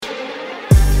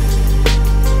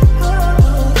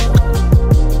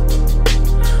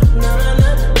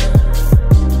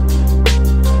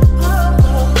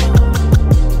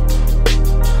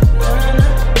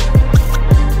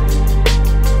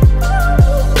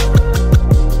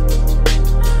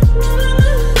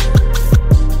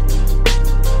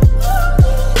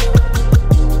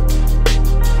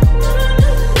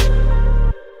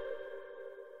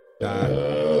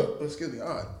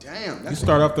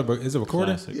start off is it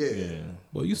recording? Classic. Yeah.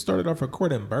 Well, you started off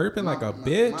recording burping like a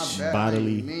bitch. My bad.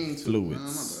 Bodily I ain't mean to,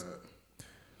 fluids. man, my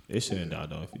bad. It shouldn't die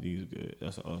though. If these good,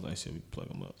 that's all that shit. We can plug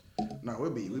them up. No,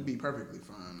 we'd be perfectly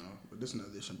fine though. But this is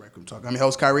another edition of Break Room Talk. I'm your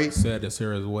host Kyrie, Said this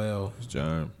here as well. It's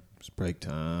Germ. It's break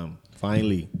time.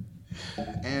 Finally.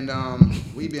 and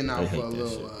we've been out I for hate a that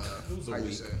little. shit. How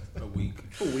you say? A week.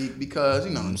 A week because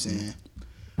you know what I'm saying.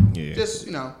 Yeah. Just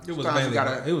you know, It was sometimes mainly we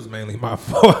gotta. it was mainly my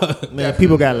fault. Man,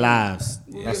 people got lives.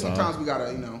 Yeah, That's sometimes all. we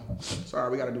gotta, you know. Sorry,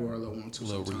 we gotta do our little 1-2. A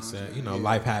little sometimes, reset. man. You know, Yeah.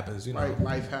 life happens. You know. Right,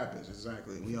 life happens.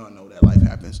 Exactly. We all know that life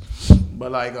happens.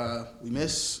 But like, I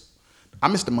miss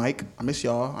the mic. I miss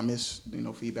y'all. I miss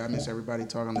feedback. I miss everybody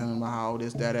talking to him about how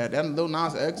this, that. That Lil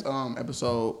Nas X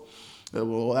episode, the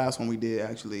last one we did,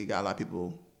 actually got a lot of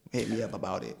people hit me up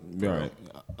about it. Right.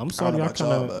 I'm I sorry. don't know I about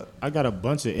y'all, kind of. I got a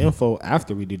bunch of info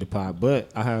after we did the pod, but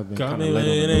I have been kind of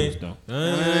late on the news though.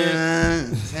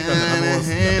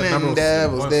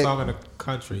 Number one song in the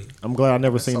country. I'm glad I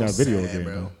never seen So that video sad, again,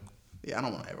 bro. though. Yeah, I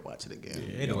don't want to ever watch it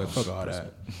again. Anyway, fuck all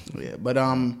that. Yeah, but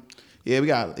yeah, we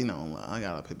got I got a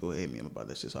lot of people who hit me up about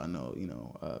this shit, so I know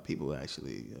people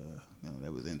actually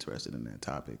that was interested in that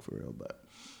topic for real. But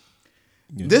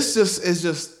this is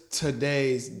just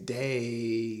today's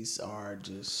days are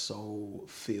just so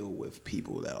filled with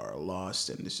people that are lost,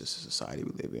 and it's just a society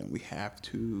we live in. We have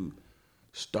to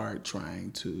start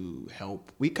trying to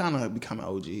help. We kind of become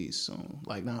OGs soon,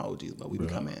 like not OGs, but we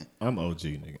becoming. I'm OG,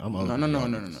 nigga. I'm OG.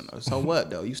 No. So what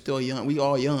though? You still young. We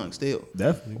all young still.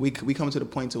 Definitely. We come to the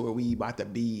point to where we about to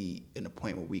be in the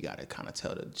point where we gotta kind of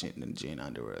tell the gen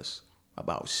under us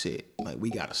about shit. Like we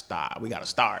gotta start. We gotta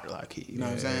start. Like you know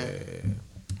what I'm saying.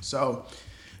 So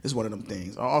it's one of them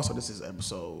things. Also, this is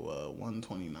episode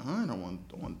 129 or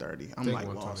 130. I'm like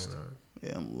lost. 129.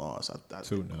 Yeah, I'm lost.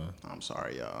 2-9. I'm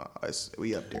sorry, y'all.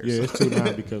 We up there. Yeah, so. it's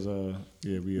 2-9 because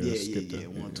we skipped yeah,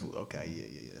 it. 1-2. Okay,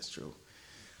 yeah, that's true.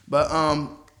 But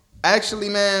actually,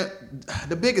 man,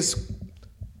 the biggest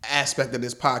aspect of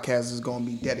this podcast is going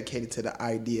to be dedicated to the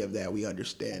idea of that we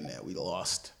understand that we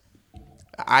lost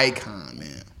an icon,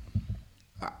 man,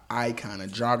 an icon, a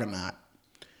juggernaut.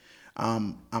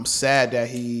 I'm sad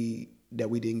that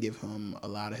we didn't give him a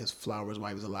lot of his flowers while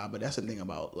he was alive, but that's the thing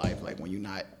about life. Like when you're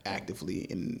not actively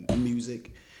in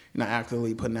music, you're not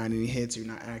actively putting out any hits, you're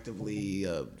not actively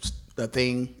a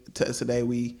thing. Today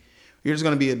you're just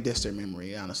gonna be a distant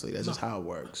memory. Honestly, that's just how it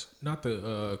works. Not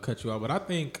to cut you off, but I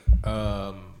think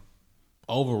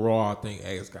overall, I think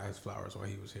X got his flowers while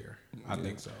he was here. I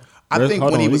think so. I think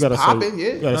when he was popping,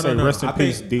 You gotta say rest in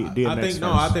peace, DMX. I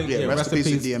think rest in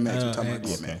peace to DMX. We're talking about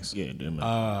X. DMX. Yeah, DMX.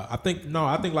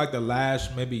 I think like the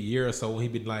last maybe year or so, he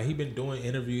been doing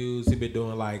interviews. He been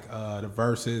doing like the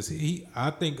verses.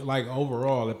 I think like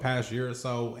overall the past year or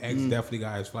so, X definitely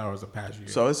got his flowers the past year.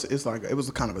 So it's like it was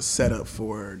kind of a setup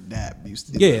for that. You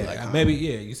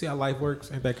see how life works?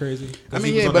 Ain't that crazy? I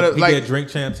mean, he did Drink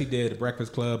Champs. He did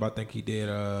Breakfast Club. I think he did.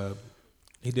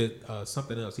 He did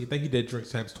something else. He did Drink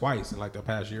Champs twice in like the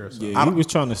past year or so. Yeah, he was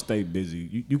trying to stay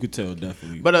busy. You could tell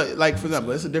definitely. But like for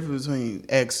example, it's a difference between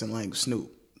X and like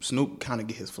Snoop. Snoop kind of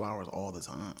get his flowers all the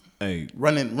time. Hey,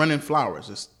 running flowers,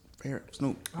 just fair.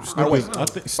 Snoop. I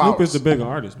think Snoop is the bigger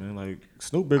artist, man. Like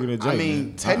Snoop bigger than Jay. I mean,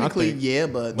 man. technically,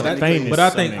 But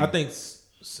I think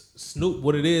Snoop.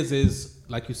 What it is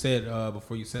like you said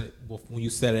before you said when you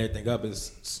set everything up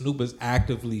is Snoop is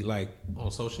actively like on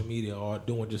social media or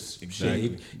doing just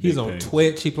shit. He's on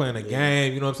Twitch. He playing a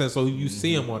game. You know what I'm saying? So you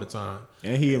see him all the time.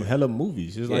 And he in hella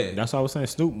movies. It's like that's why I was saying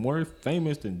Snoop more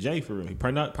famous than Jay for real. He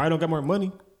probably don't got more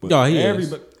money. But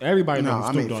everybody knows.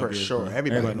 I mean, for sure,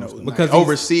 everybody knows. Because like,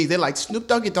 overseas, they're like Snoop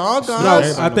Doggy Dogg.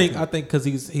 No, I think because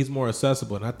he's more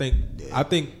accessible, and I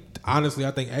think honestly,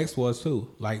 I think X was too.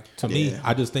 Like to me,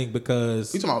 I just think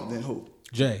because you talking about then who?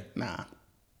 Jay. Nah.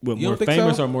 But more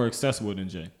famous or more accessible than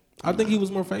Jay? I think he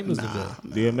was more famous than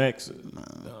Jay. DMX?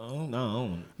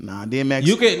 No. Nah, DMX.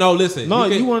 You can listen. No,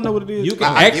 you want to know what it is? You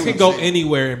can X can go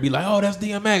anywhere and be like, oh, that's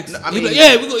DMX. I mean, like,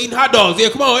 yeah, we gonna eat hot dogs. Yeah,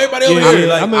 come on, everybody over here.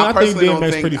 Like, I think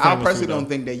DMX pretty famous. I personally don't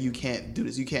think that you can't do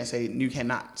this. You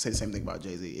cannot say the same thing about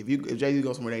Jay-Z. If Jay-Z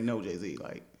goes somewhere, they know Jay-Z.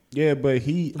 Like. Yeah, but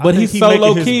he's so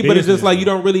low key. But it's just like you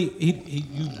don't really,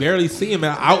 you barely see him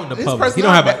out in the public. He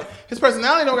don't have his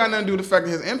personality don't got nothing to do with the fact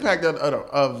that his impact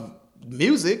of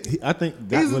music. I think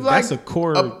that's a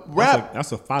core rap.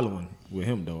 That's a following with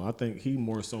him though. I think he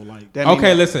more so like.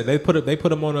 Okay, listen. They put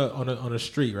him on a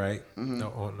street, right? Mm-hmm.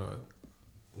 On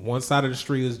one side of the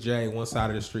street is Jay, one side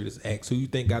of the street is X. Who you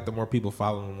think got the more people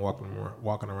following him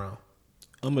walking around?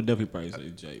 I'm gonna definitely say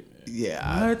Jay, man. Yeah,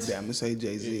 I'm gonna say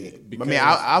Jay-Z. I mean,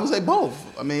 I would say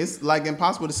both. I mean, it's like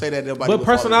impossible to say that nobody. But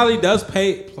personality does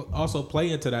also play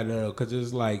into that though, because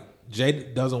it's like Jay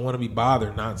doesn't want to be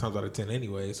bothered 9 times out of 10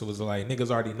 anyway. So it was like niggas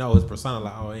already know his persona.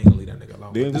 Like, oh, I ain't gonna leave that nigga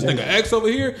alone. This nigga X over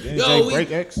here. Didn't Jay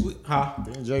break X?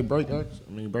 Didn't Jay break X?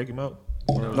 I mean, break him out.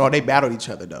 No, they battled each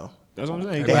other though. That's what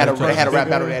I'm saying. They had a rap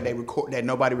battle that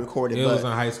nobody recorded. It was in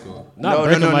high school. No, it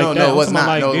was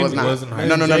not. No, it was not.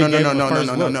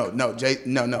 No, Jay,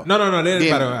 no. They didn't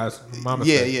battle. Mama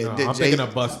said. Yeah. I'm thinking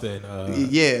of Bustin'.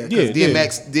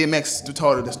 Because DMX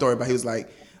told the story, but he was like,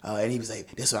 and he was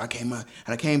like, "This is what I came out,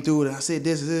 and I came through, and I said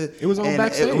this is it." It was on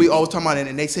backstage. We always talking about it,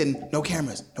 and they said no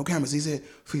cameras. He said,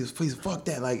 "Please, fuck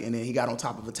that!" Like, and then he got on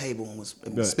top of a table and was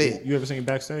spit. You ever seen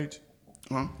Backstage?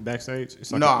 Huh? Backstage?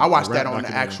 Like I watched that on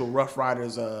the actual Rough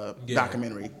Riders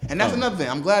documentary. And that's another thing.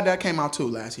 I'm glad that came out too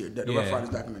last year. The Rough Riders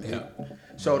documentary. Yeah.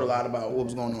 Showed a lot about what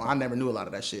was going on. I never knew a lot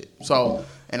of that shit. So,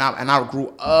 and I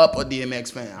grew up a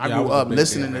DMX fan. I grew up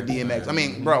listening to DMX. I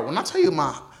mean, bro, when I tell you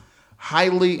my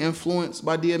highly influenced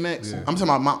by DMX, I'm talking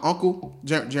about my uncle,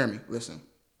 Jeremy, listen.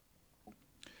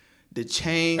 The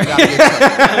chain got me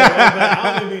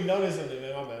I don't even notice it.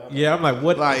 Yeah, I'm like,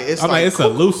 what? Like, it's a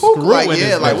loose screw.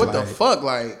 Like, what the fuck?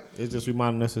 Like, it's just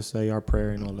reminding us to say our prayer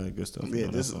and all that good stuff. Yeah,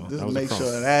 this make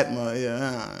sure that.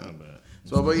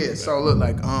 So, but yeah, so look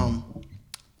like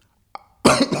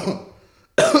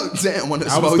damn, when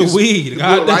I was the weed,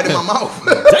 right in my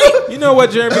mouth. You know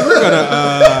what, Jeremy? We're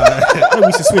gonna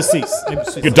we should switch seats.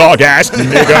 Your dog ass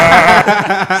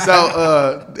nigga.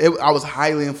 So I was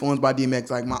highly influenced by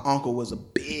DMX. Like my uncle was a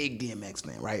big DMX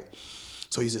fan, right?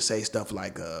 So he used to say stuff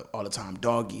like all the time,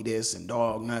 doggy this and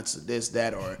dog nuts, this,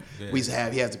 that, or we used to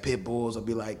have, he has the pit bulls, or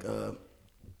be like, or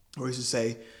he used to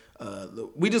say,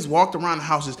 we just walked around the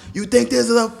houses, you think this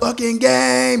is a fucking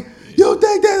game? You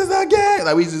think this is a game?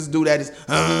 Like we used to just do that,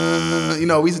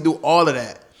 we used to do all of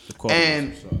that.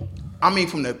 And I mean,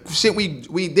 from the shit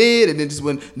we did, and then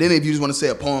if you just want to say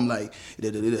a poem like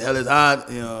the hell is hot,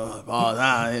 all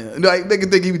hot, like they can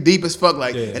think he was deep as fuck,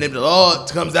 like, and if the Lord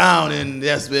comes down and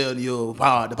that's where you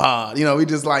pod the pod, we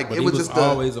just like but it was just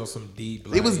always on some deep.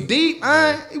 Like, it was deep,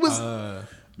 man. It was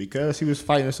because he was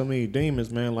fighting so many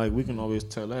demons, man. Like we can always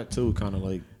tell that too. Kind of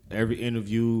like every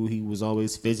interview, he was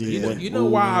always fidgeting. You know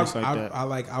why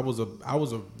I was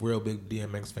a real big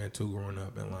DMX fan too growing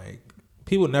up, and like.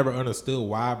 People never understood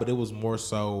why, but it was more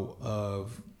so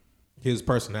of his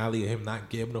personality, him not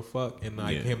giving a fuck, and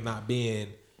like him not being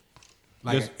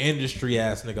like an industry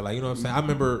ass nigga. Like, you know what I'm saying? I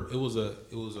remember it was a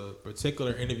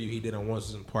particular interview he did on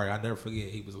Washington Park. I never forget.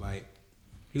 He was like,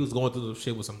 he was going through some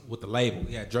shit with the label.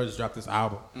 Yeah, Drake just dropped this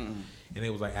album, and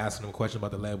they was like asking him a question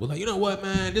about the label. Like, you know what,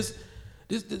 man? This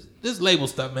label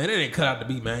stuff, man, it ain't cut out to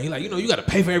be, man. He like, you got to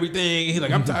pay for everything. He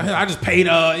like, I just paid.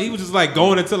 He was just like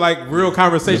going into like real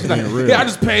conversations. Like, I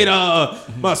just paid.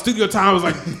 My studio time was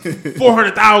like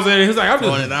 $400,000. He's like,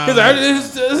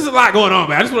 this is a lot going on,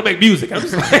 man. I just want to make music. I'm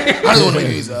just like, I just want to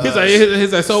make music. He's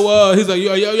like, so he's like,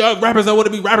 y'all rappers that want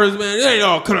to be rappers, man. It ain't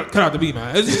all cut out to be,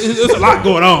 man. It's a lot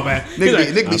going on, man.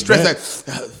 Nigga be stressed like.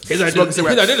 He's like, then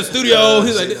the studio.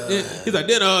 He's like,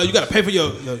 then you got to pay for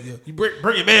you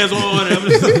bring your mans on. And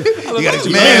you got to get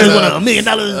your mans on $1 million.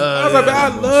 I was like, man,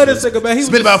 I love this nigga, man. He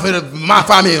spent about my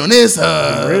 $5 million on this.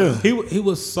 He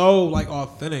was so like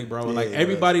authentic, bro. Yeah, like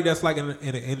everybody that's like in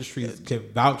the industry can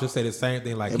vouch to say the same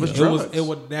thing. Like it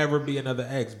would never be another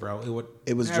X, bro.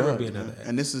 It was never be another X.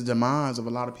 And this is the minds of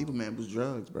a lot of people, man. It was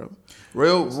drugs, bro.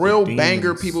 Real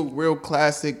banger people, real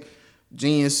classic.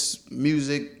 Genius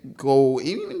music,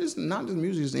 even just not just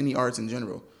music, just any arts in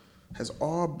general, has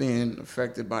all been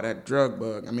affected by that drug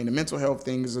bug. I mean, the mental health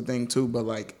thing is a thing too, but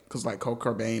because Kurt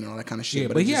Cobain and all that kind of shit. Yeah,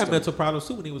 but he had mental problems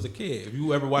too when he was a kid. If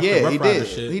you ever watched the Rough Rider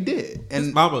shit, he did. And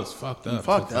his mama was fucked up.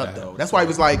 Though. That's why he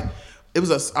was like, I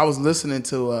was listening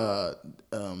to that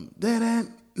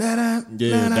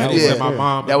was my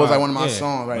mom. That was like one of my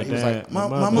songs. Right? He was like, my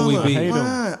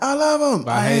mama, I love him,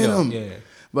 I hate him. Yeah.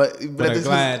 But I'm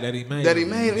glad that he made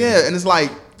it. Yeah. And it's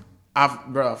like, I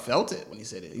felt it when he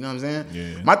said it. You know what I'm saying?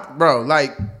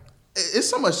 Yeah. It's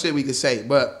so much shit we could say,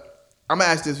 but I'm gonna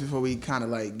ask this before we kind of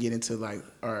like get into like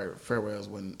our farewells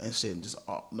and shit, and just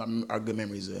our good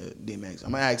memories of DMX.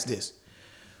 I'm gonna ask this: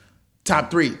 top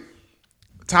three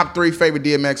favorite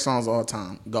DMX songs of all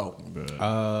time. Go.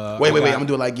 Wait. I'm gonna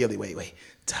do it like Gilly. Wait.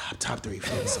 Top 3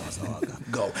 favorite songs of all time.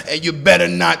 Go. And you better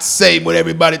not say what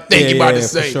everybody think you about to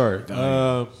say. For sure.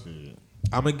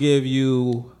 I'm gonna give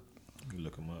you.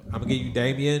 Look him up. I'm gonna give you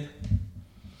Damien.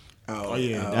 Oh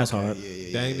yeah, that's hard.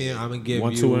 Yeah. Damien, I'm gonna give you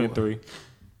 1, 2, and 3.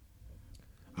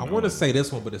 I want to say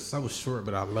this one, but it's so short.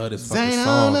 But I love this fucking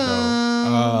song,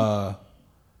 though.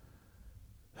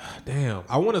 Damn,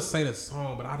 I want to say the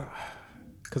song, but I don't,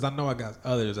 because I know I got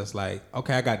others. That's like,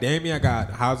 okay, I got Damien, I got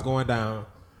How's Going Down,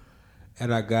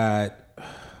 and I got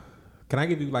Can I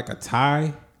give you like a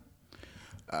tie?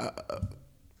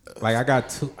 Like I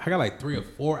got like 3 or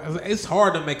 4. It's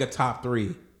hard to make a top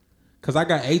 3 because I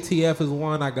got ATF as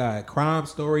one. I got Crime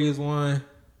Story as one.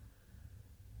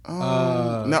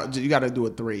 No, you got to do a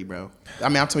 3, bro. I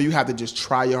mean, I'm telling you, you have to just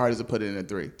try your hardest to put it in a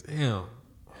 3. Damn.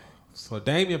 So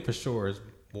Damien for sure is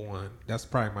 1. That's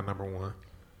probably my number 1.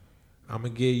 I'm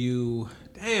gonna give you.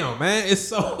 Damn, man, it's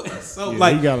so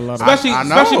like you got a lot of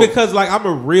especially because like I'm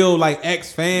a real like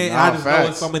X fan. I just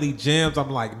know so many gems I'm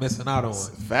like missing out on.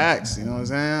 Facts, you know what I'm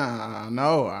saying? I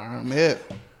know, I'm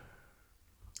hip.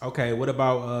 Okay, what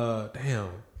about damn?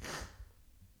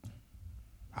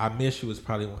 I Miss You is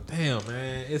probably one. Damn,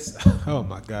 man, it's oh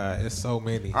my god, it's so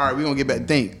many. All right, we gonna get back.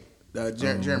 Think,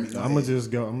 Jeremy. I'm gonna just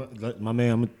go. My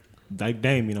man. I'm like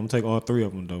Damien. I'm gonna take all 3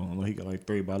 of them though. I know he got like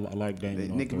 3, but I like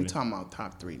Damien. Nigga, we talking about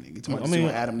top 3, nigga. You talking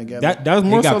about add them together. That's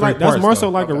more so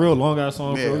like a real long ass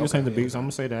song. Yeah, just ain't the beats. I'm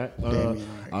gonna say that.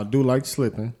 I do like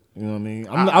Slipping. You know what I mean?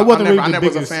 I never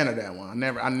was a fan of that one.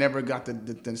 I never got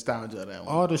the nostalgia of that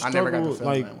one. All the struggle, I never got the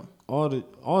feeling of that one.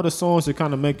 All the songs that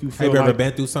kind of make you feel. Have you ever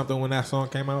been through something when that song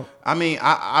came out? I mean,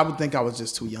 I would think I was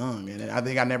just too young, and I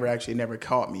think I never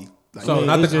caught me. Like, so I'm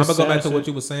gonna go back to what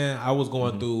you were saying. I was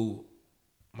going through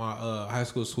my high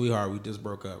school sweetheart. We just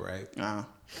broke up, right? I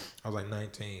was like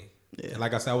 19. Yeah. And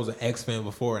like I said, I was an X fan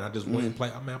before, and I just went and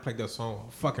played. I mean, I played that song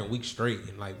a fucking week straight,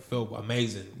 and like felt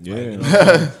amazing. Yeah, like, you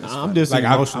know, I'm just like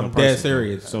I'm dead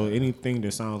serious. So anything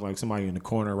that sounds like somebody in the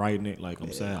corner writing it, like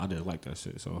I'm saying, I just like that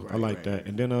shit. So I like that.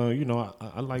 And then you know,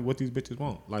 I like what these bitches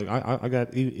want. Like I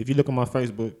got. If you look at my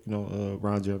Facebook, you know,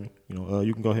 Ron Jeremy, you know,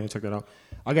 you can go ahead and check that out.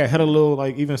 I got had a little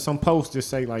like even some posts just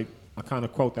say like I kind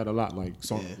of quote that a lot, like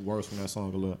words from that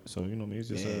song a lot. So you know what I mean? It's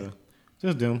just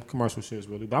just them commercial shits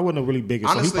really, but I wasn't a really big.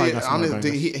 Honestly,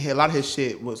 a lot of his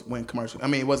shit was when commercial. I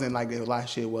mean, it wasn't like a lot of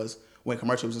shit was when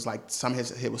commercial. It was just like some of his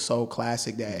hit was so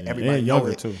classic that everybody know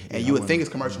it, too. And you would think it's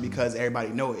commercial because everybody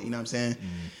know it. You know what I'm saying?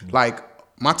 Like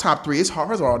my top 3, it's hard.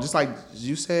 First of all, just like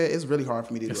you said, it's really hard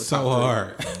for me to do. It's so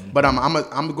hard. But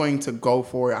I'm going to go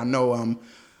for it. I know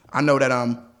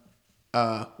that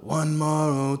one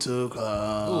more to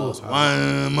close.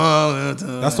 One more to.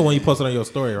 That's the one you posted on your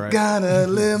story, right? Gotta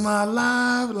live my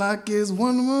life like it's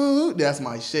one more. That's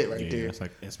my shit right there. That's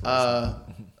like inspiration.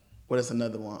 What is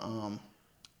another one?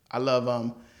 I love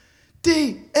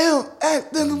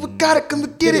DLX. Got it, come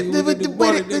get it.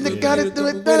 Got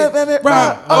it.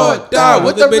 Ride or die.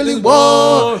 What they really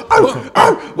want?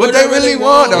 What they really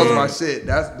want? That was my shit.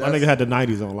 That's my nigga had the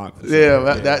 90s on lock.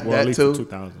 Yeah, that too.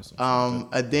 2000s.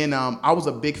 And then I was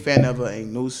a big fan of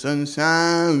Ain't No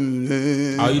Sunshine.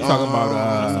 Oh, you talking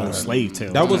about Slave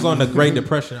Tale? That was on the Great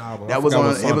Depression album. That was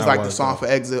on. It was like the song for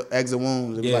Exit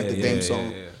Wounds. It was like the theme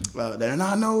song. Then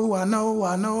I know.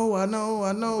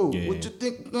 Yeah. What you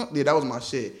think? Yeah, that was my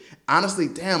shit. Honestly,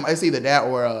 damn, it's either that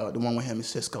or the one with him and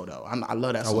Cisco though. I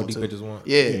love that song. What these too. bitches want?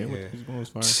 Yeah.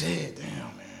 Shit,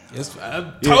 damn man. I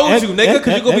told you, nigga,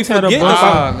 because you gonna be forgetting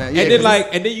about it.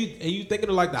 And then you thinking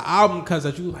of like the album because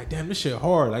that you like, damn, this shit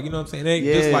hard. Like, you know what I'm saying? It ain't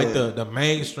just like the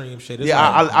mainstream shit. It's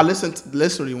I listened to,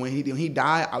 literally when he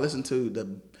died. I listened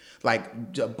to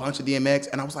a bunch of DMX,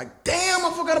 and I was like, damn,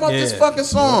 I forgot about this fucking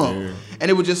song. Yeah. And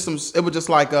it was just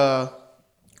like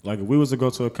if we was to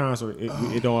go to a concert,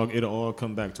 it'll all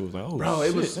come back to us. Like, oh, bro,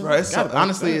 shit,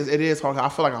 honestly, it is hard. I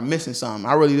feel like I'm missing something.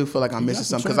 I really do feel like I'm missing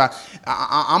something because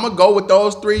I'm gonna go with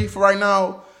those 3 for right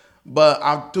now. But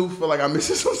I do feel like I'm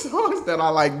missing some songs that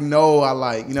I know I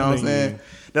like. You know what I'm saying?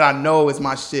 That I know is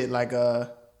my shit. Like,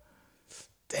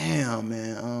 damn,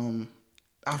 man.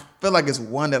 I feel like it's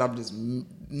one that I'm just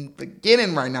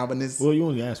forgetting right now, but this. Well, you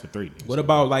only asked for 3. What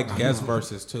about like guest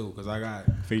verses too? Because I got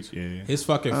feature. His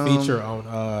fucking feature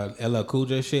on LL Cool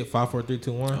J shit. 5, 4, 3,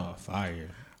 2, 1. Oh, fire!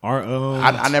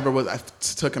 I never was. I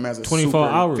took him as a 24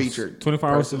 super hours featured 24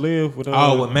 hours to live with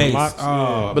with Mace.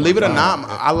 Believe it or not,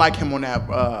 I like him on that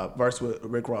verse with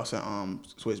Rick Ross and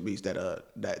Swizz Beatz,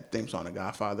 that theme song, The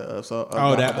Godfather of. They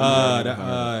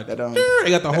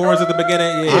got the horns at the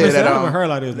beginning. Yeah, honestly, I haven't heard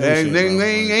like this.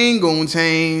 They ain't gonna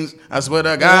change. I swear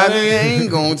to God, they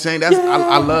ain't gonna change. That's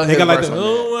I love his verse on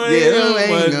that.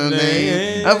 Ain't gonna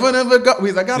change. I never go.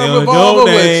 He's like, I got a revolver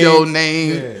with your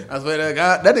name. I swear to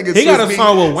God, that nigga. He got a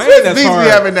song with Wayne that's Beats hard. be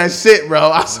having that shit,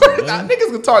 bro. I swear to God, niggas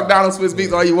can talk down on Swizz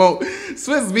Beatz all you want.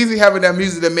 Swizz Beatz be having that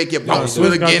music that make you bounce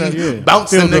again,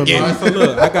 bouncing again. Right, so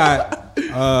look, I got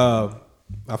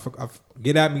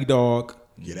Get At Me Dog.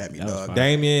 Get At Me Dog.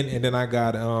 Damien, and then I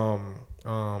got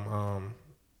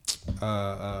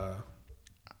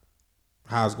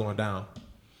How's Going Down.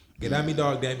 Get At Me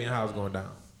Dog, Damien, How's Going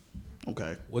Down.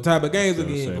 Okay. What type of games are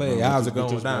getting played? How's it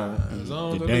going down?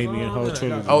 The Damien whole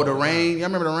trilogy. Oh, The Rain. Y'all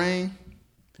remember The Rain?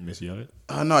 Missy Elliott?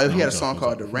 No, he had a song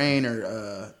called "The Rain"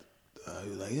 or he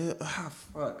was like, yeah,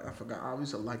 fuck, I forgot. I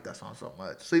used to like that song so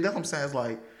much. See, that's what I'm saying. It's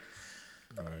like,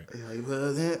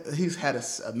 he's had a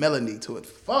melody to it.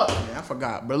 Fuck, man, I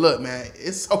forgot. But look, man,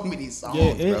 it's so many songs,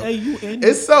 bro.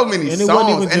 It's so many songs. And it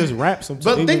wasn't even just rap.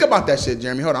 But think about that shit,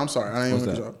 Jeremy. Hold on, I'm sorry. I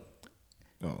didn't even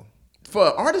Oh. For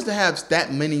artists to have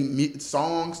that many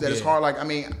songs that it's hard. Like, I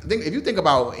mean, if you think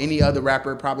about any other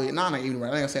rapper, probably not even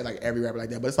rapper. I ain't gonna say like every rapper like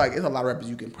that, but it's like it's a lot of rappers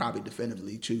you can probably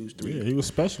definitively choose 3. Yeah, he was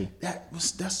special. That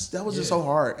was just so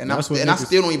hard, and I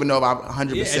still don't even know if I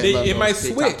 100%. It might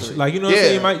switch, like you know what I'm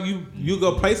saying. It might you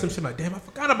go play some shit like, damn, I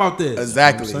forgot about this.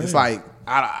 Exactly. You know it's like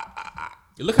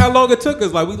look how long it took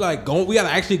us. Like we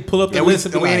gotta actually pull up the list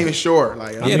and we ain't even sure.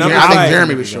 Like I think like,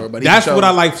 Jeremy was sure, but that's what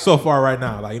I like so far right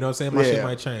now. Like you know what I'm saying. My shit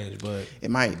might change, but it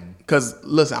might. Because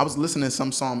listen, I was listening to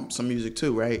some music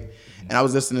too, right? And I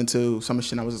was listening to some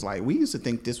shit. And I was just like, we used to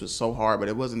think this was so hard, but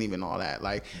it wasn't even all that.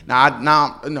 Like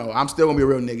now, I'm still gonna be a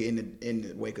real nigga in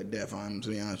the wake of death. I'm to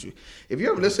be honest with you. If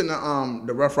you ever listen to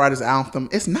the Rough Riders anthem,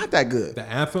 it's not that good. The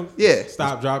anthem,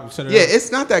 Stop, drop, shut it up.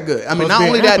 It's not that good. I mean, not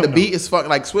only that, the beat is fuck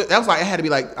like Swiss. That was like it had to be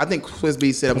like I think Swiss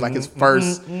Beats said it was like his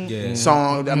first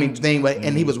song. I mean, thing, but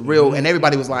and he was real, and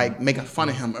everybody was like making fun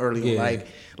of him earlier,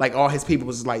 like all his people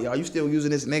was like, yo, you still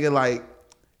using this nigga? Like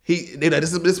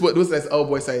this is what this old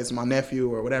boy say, it's my nephew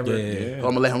or whatever. So I'm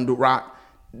gonna let him do rock.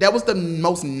 That was the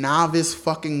most novice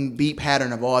fucking beat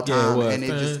pattern of all time, and it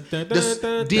just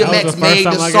DMX made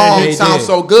the song sound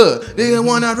so good. Didn't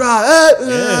wanna drive.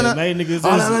 Made niggas.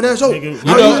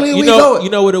 You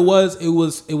know what it was? It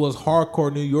was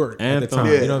hardcore New York at the time.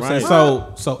 You know what I'm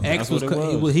saying? So X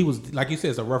he was like you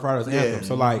said, it's a Rough Riders anthem.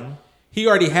 So like he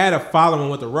already had a following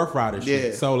with the Rough Riders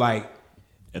shit. So like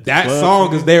that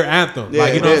song is their anthem.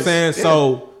 Like you know what I'm saying?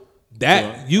 So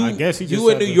that you in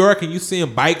New York and you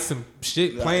seeing bikes and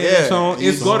shit playing that song,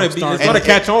 it's gonna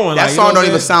catch on. That song don't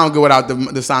even sound good without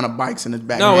the sound of bikes in the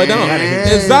back. No, it don't.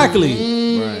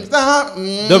 Exactly. Right.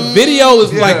 The video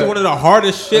is like one of the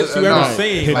hardest shits you ever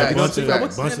seen. Like, this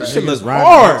shit looks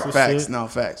hard.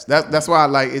 Facts. That's why I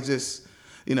like it. Just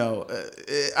I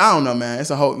don't know, man.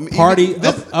 It's a whole party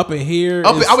up in here.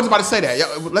 I was about to say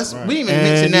that. We didn't even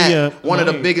mention that one of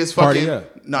the biggest fucking.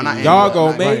 No, not y'all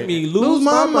gonna make me lose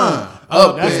my mind.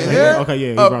 Up in here.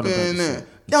 Okay, yeah. Up in there.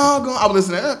 Y'all going. I was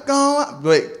listening.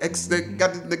 But X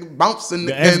got the bounce and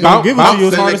the X gonna give it to you.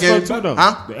 It's hard as fuck too, though.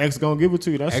 The X gonna give it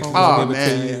to you. That song gonna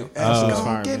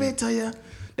give it to you.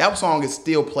 That song is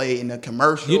still played in the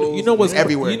commercials. You know what's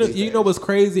everywhere. You know what's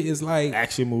crazy is like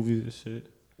action movies and shit.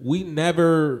 We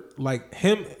never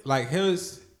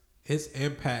his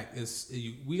impact is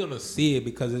we gonna see it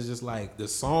because it's just like the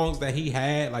songs that he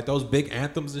had, like those big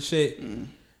anthems and shit.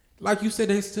 Like you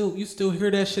said, you still hear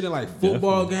that shit at like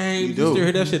football games. You still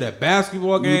hear that shit at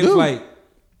basketball games. Like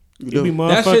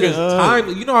that shit is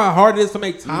timeless. You know how hard it is to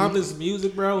make timeless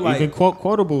music, bro. Like even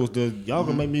quotables, y'all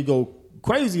gonna make me go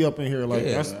crazy up in here. Like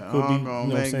that's could be. You know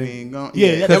what I'm saying? He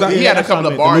had a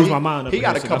couple of bars. He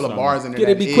got a couple of bars in there. Get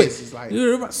it be quick. Like,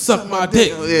 suck my dick.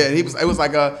 Yeah, it was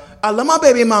like I love my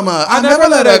baby mama. I never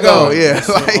let her go. Yeah,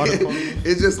 like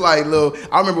it's just like little.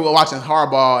 I remember watching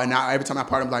Hardball, and every time I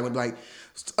part, would be like.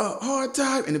 Hard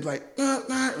time, and it'd be like,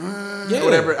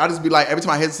 whatever. I just be like, every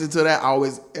time I listen to that, I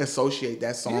always associate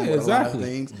that song with a lot of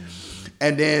things.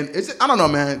 And then I don't know,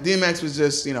 man. DMX was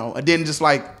just, it didn't just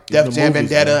like Def Jam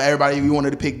Vendetta. Man. Everybody, we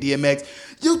wanted to pick DMX.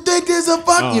 You think it's a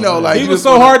fuck, like he was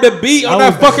so hard to beat on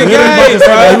that fucking game,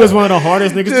 bro. He was one of the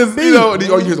hardest niggas to beat.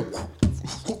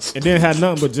 And then had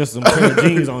nothing but just some pair of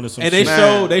jeans on or some shit.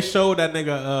 And they showed that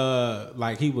nigga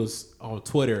like he was on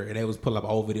Twitter and they was pulling up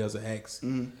old videos of X.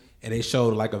 And they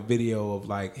showed like a video of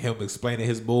like him explaining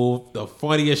his move, the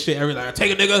funniest shit ever. Like, I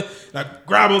take a nigga, I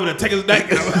grab him and I take his neck.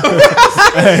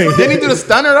 Didn't he do the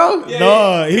stunner though? Yeah,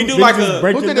 no, he do like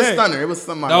who did the stunner? It was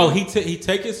somebody. No, he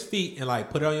take his feet and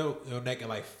like put it on your neck and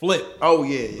like flip. Oh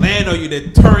yeah. Land on you,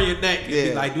 then turn your neck and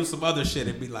be like do some other shit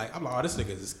and be like, I'm like, oh, this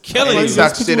nigga is killing you. He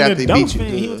talk shit after he beat you.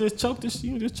 He would just choke this.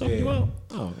 You just choke you out.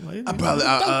 Oh, I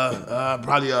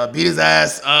probably beat his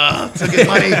ass. Took his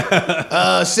money.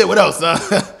 Shit. What else?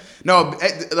 No,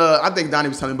 I think Donnie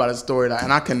was telling me about a story,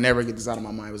 and I can never get this out of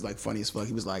my mind. It was like funny as fuck.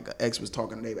 He was like, X was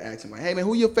talking, and they were asking like, "Hey man,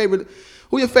 who your favorite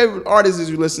artists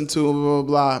you listen to?" Blah blah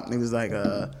blah. And he was like,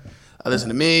 "I listen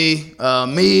to me, like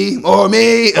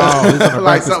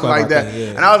something like that." Yeah.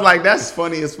 And I was like, "That's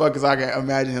funny as fuck," because I can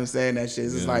imagine him saying that shit.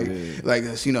 It's like I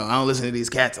don't listen to these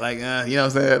cats, like you know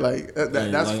what I'm saying? Like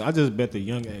that's. Like, I just bet the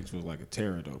young X was like a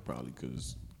terror though, probably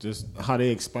because just how they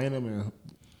explain them and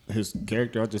his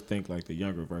character. I just think like the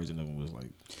younger version of him was like.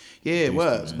 Yeah, it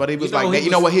was, but it was like that.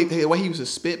 You know what he used to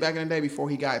spit back in the day before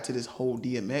he got to this whole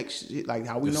DMX shit, like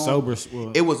how we know sober.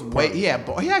 It was way he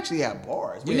actually had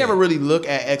bars. We never really look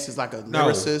at X as like a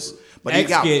lyricist, but he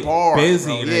got bars.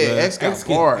 Busy, bro. Yeah, X got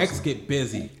bars. X get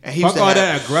busy. And he fuck all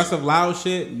that aggressive loud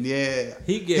shit. Yeah,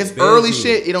 he gets his early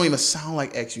shit. It don't even sound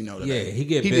like X. You know that. Yeah, he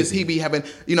get busy. He be having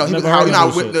he was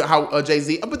how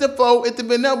Jay-Z but the flow at the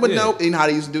no, you know how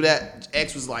they used to do that.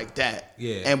 X was like that.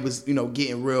 Yeah, and was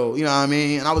getting real. You know what I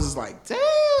mean? And I was just like, damn.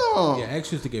 Yeah,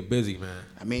 X used to get busy, man.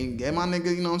 I mean, get my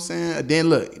nigga, you know what I'm saying? And then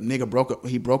look, nigga broke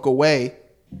away.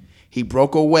 He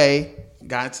broke away,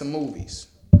 got into movies.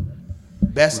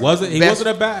 He wasn't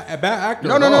a bad actor.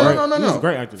 No. He was a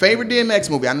great actor. Favorite DMX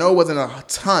movie. I know it wasn't a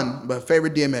ton, but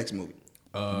favorite DMX movie.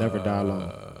 Never Die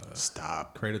Alone.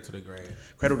 Stop. Cradle to the Grave.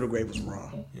 Cradle to the Grave was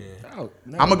wrong. Yeah.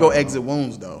 I'm gonna go Exit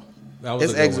Wounds though.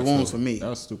 It's Exit Wounds for me. That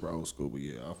was super old school, but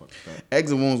yeah, I fuck with that.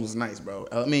 Exit Wounds was nice, bro.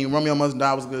 I mean, Romeo Must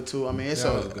Die was good too. I mean, it's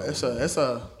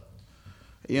a.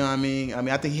 You know what I mean?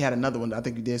 I think he had another one. I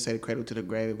think you did say the Cradle to the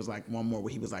Grave. It was like one more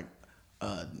where he was like,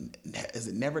 is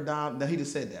it Never Die? No, he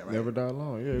just said that, right? Never Die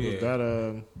Alone. Yeah, it was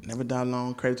that. Never Die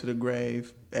Alone, Cradle to the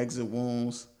Grave, Exit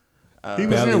Wounds. He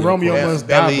was in Romeo Must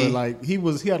Die, but like he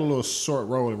had a little short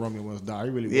role in Romeo Must Die. He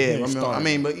really was. Romeo. I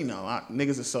mean, but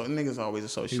niggas always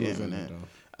associate with that.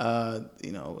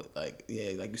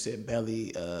 Like you said,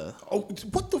 Belly.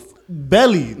 What the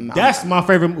Belly? That's my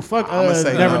favorite. Fuck,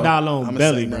 Never Die Alone.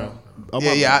 Belly, bro. I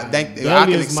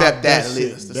can accept that at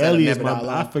least. Belly is my.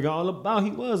 I forgot all about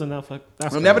he was in that.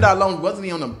 Never Die Alone. Wasn't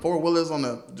he on the 4-wheelers on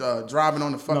the driving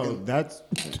on the fucking? No, that's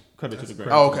Credit to the Grave.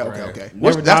 Oh, okay.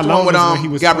 That's the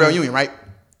one with Gabrielle Union, right?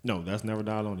 No, that's Never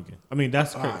Die Alone Again. I mean,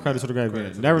 that's Credit to the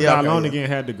Grave. Never Die Alone Again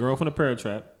had the girl from the Parent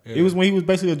Trap. Yeah. It was when he was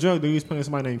basically a drug dude. He was playing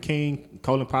somebody named King,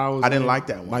 Colin Powers. I didn't like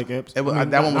that one. Mike Epps. That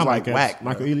one was like whack.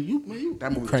 Michael Ealy.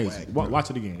 That movie crazy. was whack. Watch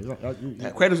it again.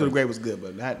 Credit to the Grave was good,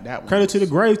 but that one. Credit to the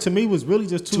Grave to me was really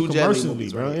just too commercially,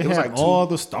 bro. It had like all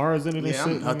the stars in it and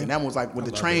shit. That one was like with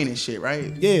the train and shit,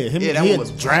 right? Yeah, that one was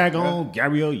Dragon,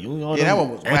 Gabrielle Union. Yeah, that one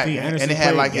was whack. And it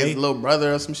had like his little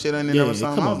brother or some shit in it or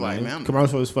something. I was like, man,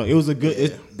 commercial as fuck. It was a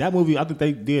good. That movie, I think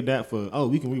they did that for. Oh,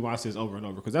 we can rewatch this over and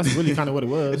over because that's really kind of what it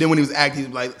was. And then when he was acting, he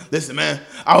was like, "Listen, man,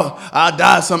 I'll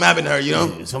die if something happened to her, you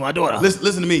know. Yeah, so my daughter.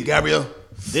 Listen to me, Gabrielle.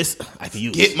 This I can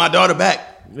use. Get my daughter back."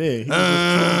 Yeah.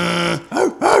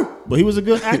 But he was a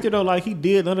good actor though. Like he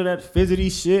did none of that fidgety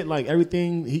shit. Like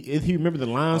everything. He remembered the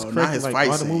lines correctly. Like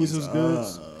all the movies was good.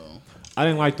 I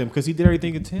didn't like them because he did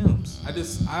everything in Tim's.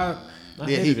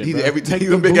 He did everything.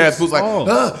 He's a big ass fool's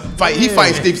like, fight. He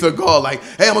fights Steve Seagal like,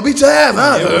 hey, I'm gonna beat your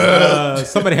ass.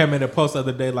 Somebody had made a post the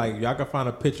other day like, y'all can find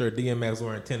a picture of DMX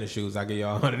wearing tennis shoes. I give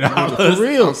y'all $100 for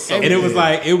real. And it was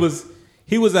like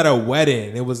he was at a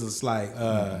wedding. It was just like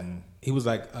he was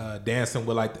like dancing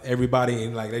with like everybody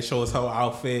and like they show his whole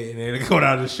outfit and then they go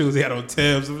down to the shoes he had on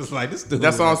Tim's. It was like this dude.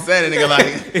 That's what I'm saying. Nigga like,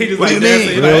 he just what like do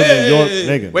you mean? Like,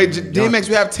 hey. Wait, DMX,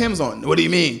 you have Tim's on. What do you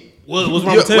mean? What's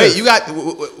wrong with Tim's? Wait, you got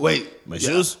my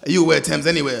shoes? You wear Tim's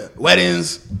anywhere.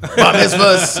 Weddings, bar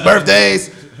mitzvahs, birthdays.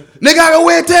 Nigga, I can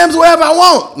wear Tim's wherever I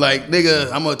want. Like,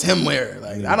 nigga, I'm a Tim wearer.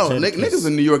 Like, I don't niggas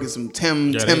in New York is some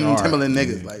Timberland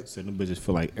niggas. Like, so them bitches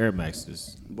feel like Air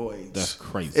Maxes. Boy, that's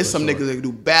crazy. It's some niggas that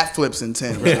do bat flips in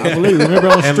Tim. I believe. Remember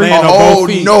on Street? A whole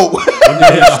note.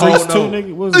 Streets 2,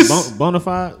 nigga, what was it,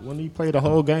 Bonafide when he played the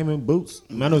whole game in boots?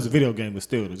 I know it's a video game, but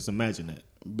still, just imagine that.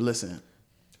 Listen,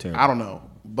 terrible. I don't know,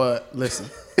 but listen.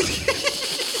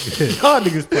 Y'all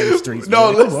niggas play the streets. No,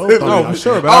 listen. No, for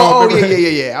sure. But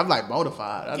yeah. I'm like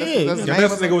Bonafide. That's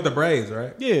the nigga with the braids,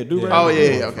 right? Yeah, dude. Oh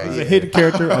yeah, okay. He's a hidden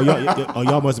character.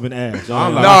 Y'all must have been ass. No,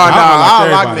 I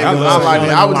don't like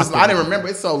niggas. I didn't remember.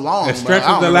 It's so long. And Stretch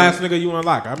was the last nigga you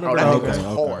unlock. I remember. Oh, that nigga was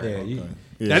hard.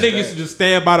 That nigga used to just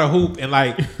stand by the hoop and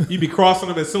like you be crossing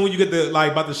him. As soon as you get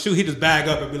about to shoot, he just bag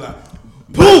up and be like,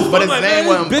 poof! But his name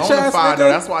wasn't Bonafide though.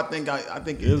 That's why I think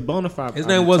it was Bonafide. His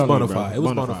name was Bonafide. It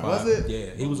was Bonafide. Was it?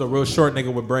 Yeah, he was a real short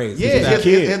nigga with braids. Yeah,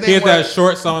 he had that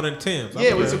shorts on and Tim's.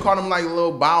 Yeah, we used to call him like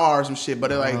little Bow Wow or some shit.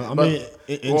 But like,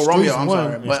 in Streets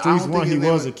 1, he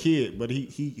was a kid, but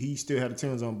he still had the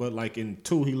Tim's on. But like in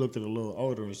 2, he looked a little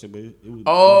older and shit. But it was.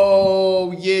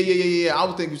 Oh yeah. I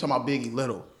was thinking you were talking about Biggie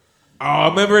Little. Oh, I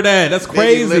remember that. That's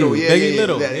crazy. Biggie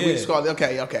Little. We just called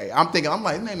okay. I'm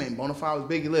like, his name ain't Bonafide, it was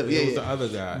Biggie Little. It was the other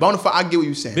guy. Bonafide, I get what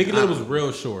you're saying. Biggie Little was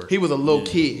real short. He was a little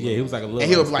kid. Yeah, he was like a little.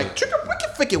 And he was like, yeah,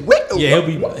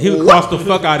 he would cross the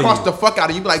fuck out of you. Cross the fuck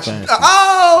out of you. Be like,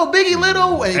 oh, Biggie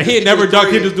Little. And he'd never dunk.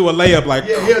 He'd just do a layup like.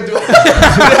 Yeah, he'll do it.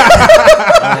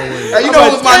 Hey, you know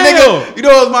who was my nigga? You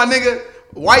know who was my nigga?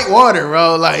 Whitewater,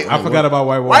 bro. Like I forgot about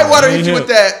Whitewater. Whitewater hit you with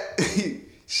that.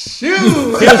 Shoot.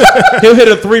 He'll hit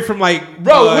a 3 from like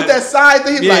Bro, with that side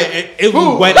thing, yeah, like it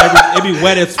be wet. It be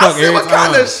wet as fuck I said, every what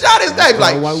time. kind of shot is that?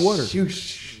 Like white water.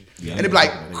 Shoosh. And it'd be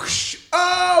like,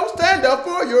 oh, stand up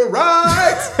for your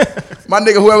rights. My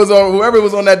nigga, whoever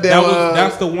was on that damn.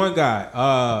 That's the one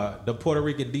guy, the Puerto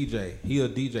Rican DJ. He a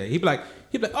DJ. He'd be like,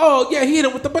 oh yeah, he hit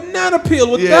him with the banana peel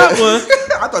with that one.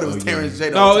 I thought it was Terrence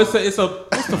J. No, it's a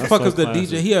what the fuck is the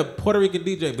DJ? He a Puerto Rican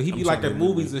DJ, but he be like in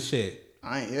movies and shit.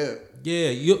 I ain't here.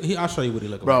 Yeah, I'll show you what he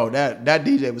look like. Bro, that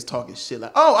DJ was talking shit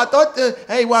like, oh, I thought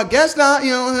I guess not, you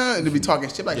know, and to be talking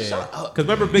shit like, shut up. Because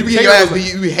remember Big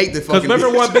Tigger, you hate the fucking. Because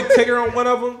remember one Big Tigger on one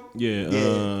of them?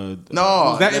 Yeah. No,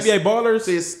 was that NBA Ballers?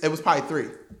 It was probably 3.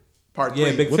 Part 3.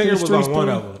 Yeah, Big Tigger was on one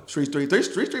of them. Street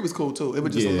 3 was cool too. It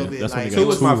was just a little bit like 2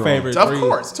 was my favorite. Of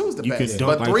course, 2 was the best.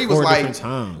 But 3 was like,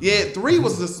 yeah, 3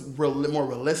 was just more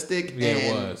realistic. Yeah,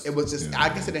 and it was just. I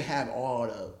guess it didn't have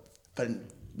all the.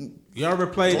 You ever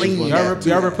play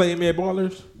NBA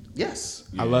Ballers? Yes.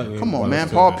 I love it. Come on, man.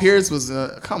 Paul Pierce was.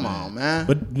 Come on, man.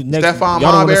 But Stephon y'all don't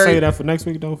want to Marbury. say that for next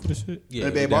week though for the shit. Yeah,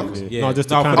 NBA Ballers? yeah. No, just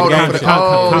the for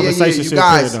conversation you shit.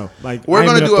 guys, Though. Like, we're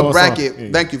gonna do a bracket. Yeah.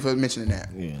 Thank you for mentioning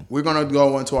that. Yeah. We're gonna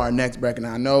go into our next bracket.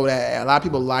 And I know that a lot of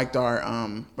people liked our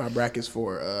brackets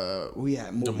for we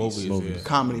had movies.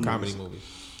 Comedy movies.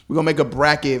 We're gonna make a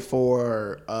bracket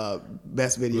for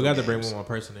best video. We got to games. bring one more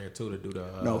person there too to do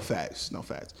the. No facts.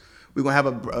 We're gonna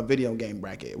have a video game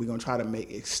bracket. We're gonna try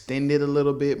to extend it a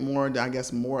little bit more. I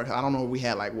guess more. I don't know if we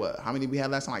had like what? How many we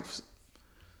had last time? Like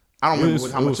I don't remember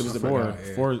how much it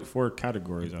was. Four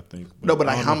categories, I think. No, but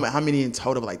like how many in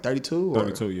total? Like 32?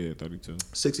 32, yeah, 32.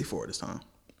 64 this time.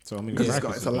 So I mean,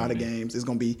 it's a lot of games. It's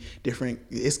gonna be different.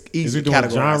 It's easy to doing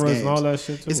categorize genres games. And all that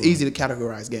shit too, it's easy to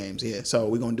categorize games. Yeah. So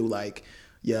we're gonna do like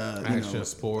action,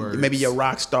 sports. Maybe your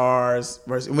rock stars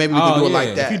versus. Maybe we can do it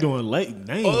like that. If you're doing late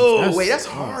names. Oh wait, that's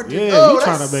hard. Yeah, you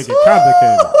trying to make it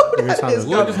complicated.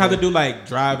 We'll just have to do like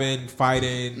driving,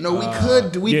 fighting. No, we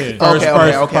could.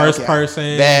 First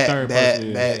person, third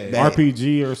person,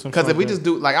 RPG or something. Because if we just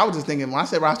do like I was just thinking when I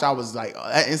said rock star, I was like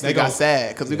that instantly got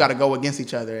sad because we got to go against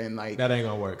each other and like that ain't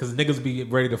gonna work because niggas be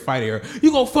ready to fight here.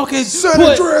 You gonna fucking San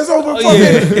Andreas over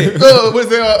fucking was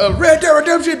there Red Dead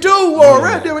Redemption 2 or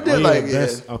Red Dead Redemption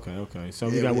like Okay. So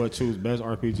we got what choose best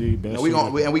RPG, best.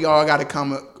 And we all got to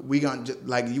come. We gonna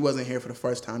like you wasn't here for the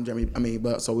first time, Jeremy. I mean,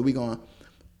 but so we gonna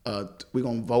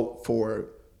vote for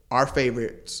our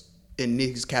favorites in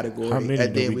these categories,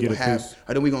 and then we gonna have,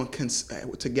 and then we gonna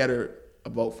together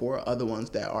vote for other ones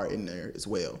that are in there as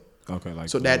well. Okay, like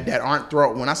so that aren't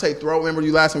throw. When I say throw, remember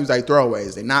you last time we was like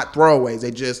throwaways. They're not throwaways.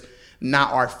 They just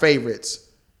not our favorites.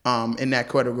 In that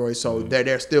category, so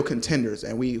they're still contenders,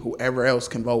 and whoever else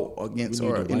can vote against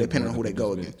or independent on who they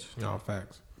go against. No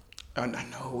facts. I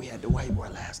know we had the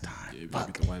whiteboard last time. Yeah, we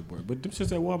get the whiteboard, but them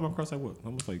shits at Walmart across like what?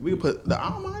 Almost like we could put I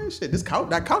don't mind shit.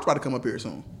 That couch about to come up here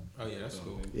soon. Oh yeah, that's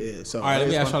cool. Yeah. So all right, let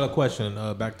me ask y'all a question.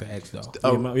 Back to X though.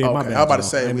 Okay. I was about to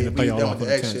say we done with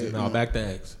the X shit. No, back to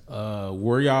X.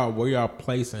 Where y'all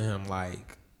placing him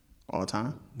like all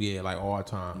time? Yeah, like all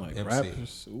time. Like MC.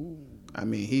 rappers. Ooh. I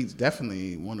mean, he's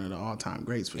definitely one of the all-time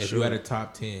greats for sure. If you had a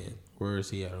top 10, where is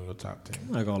he at on your top 10?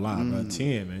 I'm not gonna lie, about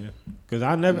 10, man. Because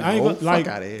I ain't gonna like.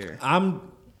 Out of here. I'm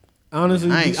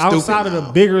honestly outside of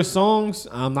the bigger songs.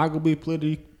 I'm not gonna be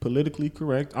politically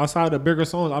correct. Outside of the bigger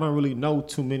songs, I don't really know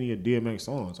too many of DMX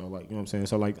songs. Or like, you know what I'm saying?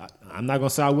 So like, I'm not gonna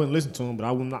say I wouldn't listen to him, but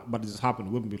I would not about to just hop in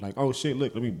the whip and be like, oh shit,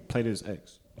 look, let me play this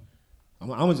X. I'm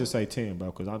gonna just say 10,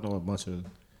 bro, because I know a bunch of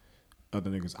other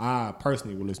niggas I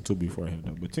personally would listen to before him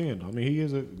though. But 10, I mean, he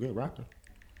is a good rapper.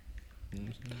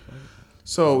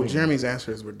 So Jeremy's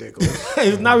answer is ridiculous.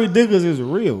 It's not ridiculous, it's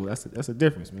real. That's a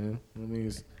difference, man. I mean,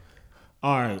 it's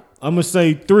all right. I'm gonna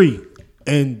say 3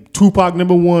 and Tupac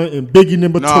number 1 and Biggie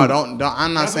number 2. No, don't.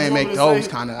 I'm not saying make those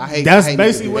kind of. I hate. That's I hate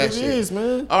basically what it is,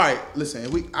 man. All right, listen.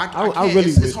 I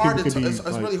really it's hard to. it's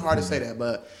really hard to say that,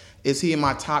 but is he in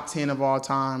my top 10 of all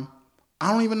time?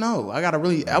 I don't even know. I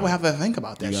would have to think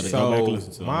about that shit.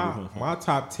 So my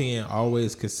top 10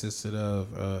 always consisted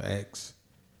of X.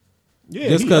 Yeah,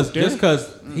 just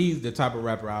because he's the type of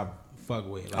rapper I fuck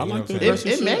with. Like, I like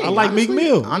that. I like Meek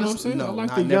Mill. You know Honestly, what I'm saying? no, I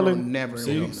like I the never, yelling. Never.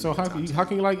 See, so how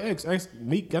can you like X?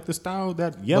 Meek got the style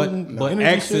that yelling. But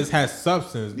X has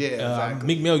substance. Yeah, exactly.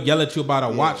 Meek Mill yell at you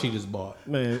about a watch he just bought.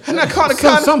 Man, and I caught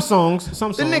some songs.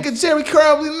 The nigga Jerry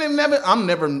Curl, I'm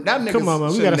never. That nigga. Come on,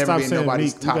 man. We gotta stop saying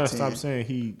nobody's Meek. top We gotta 10. stop saying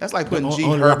he. That's like putting G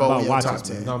Herbo in your top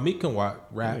 10. No, Meek can rap.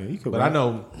 Yeah, but rap. I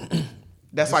know.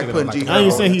 That's like putting G Herbo. I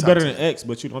ain't saying he's better than X,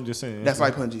 but I'm just saying. That's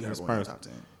like putting G Herbo in your top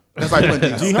 10. That's like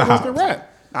putting G Herbo can rap.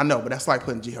 I know, but that's like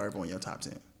putting G Herbo in your top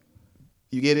 10.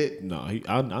 You get it? No, I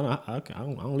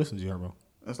don't listen to G Herbo.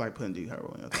 It's like putting G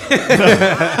Herbo in.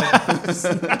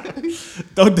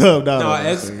 Don't dub, dog. No,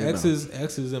 X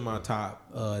is in my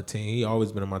top 10. He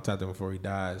always been in my top 10 before he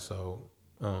died. So,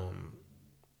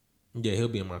 yeah, he'll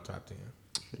be in my top 10.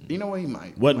 You know what? He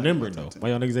might. What number though? Why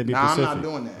y'all niggas ain't be Nah, Pacific? I'm not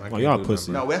doing that. Why y'all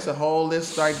pussy? No, that's a whole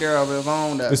list right there of his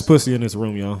own. There's pussy in this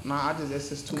room, y'all. Nah, it's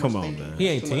just too much. Come on, thinking. man. He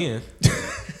ain't 10.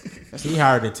 He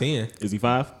higher than 10. Is he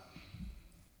 5?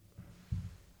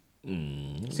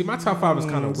 See, my top 5 is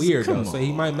kind of weird though, so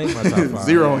he might make my top 5.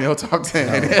 0 in your top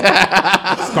 10.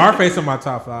 Scarface in my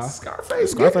top 5.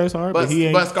 Scarface hard, but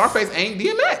but Scarface ain't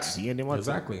DMX. he ain't in my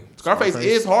Exactly. Scarface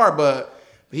is hard, but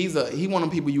he one of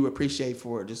the people you appreciate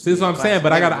for just. See, that's what I'm saying,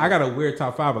 but I got a weird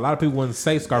top 5. A lot of people wouldn't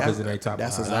say Scarface in their top 5.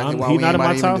 That's exactly why he we not ain't in my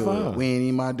about to top even do 5. it. We ain't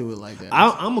even about to do it like that.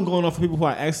 I'm going off of people who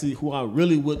I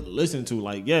really would listen to.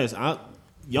 Like, yes,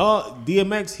 y'all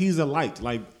DMX, he's a light.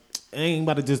 Like, I ain't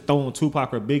about to just throw on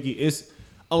Tupac or Biggie. It's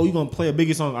you gonna play a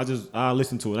Biggie song? I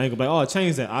listen to it. I ain't gonna be like,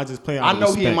 change that. I just play it. I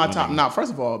know he in my top. Now,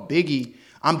 first of all, Biggie.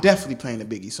 I'm definitely playing the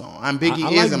Biggie song.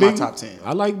 Biggie is in my top 10.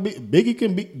 I like Biggie.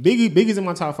 Biggie's in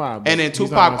my top 5. And then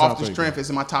Tupac off the strength is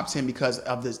in my top 10 because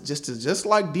of this. Just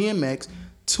like DMX,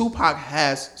 Tupac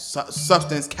has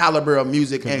substance caliber of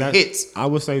music and hits. I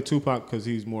would say Tupac because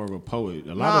he's more of a poet.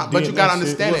 But you gotta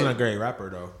understand he wasn't a great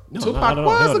rapper though. No, Tupac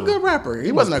was a good rapper.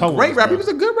 He wasn't a great rapper. He was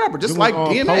a good rapper, just like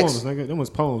DMX. Poems, nigga. Them was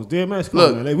poems. DMX.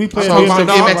 Look, we play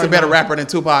DMX a better rapper than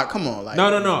Tupac. Come on, like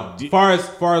no. Far as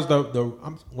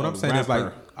what I'm saying is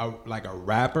like a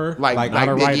rapper, like not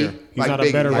a Biggie, writer. He's not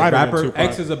a better like writer. Rapper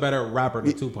X is a better rapper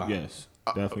than Tupac. Yes.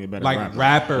 Definitely a better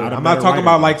rapper. I'm not talking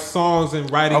about like songs and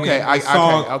writing. Okay,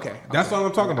 okay. That's what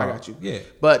I'm talking about. I got you. Yeah,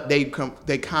 but they kind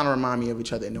of remind me of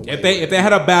each other in a way. If they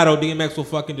had a battle, DMX will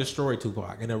fucking destroy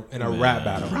Tupac in a rap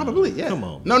battle. Probably, yeah. Come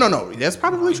on. No. That's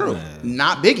probably true.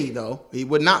 Not Biggie though. He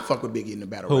would not fuck with Biggie in the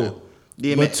battle rap.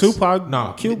 DMX. But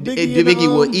Tupac killed Biggie. Biggie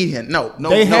will eat him. No.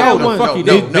 They had one.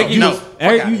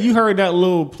 Biggie you heard that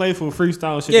little playful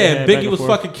freestyle shit. Yeah, Biggie was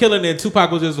fucking killing it. And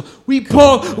Tupac was just we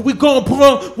going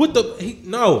pump with the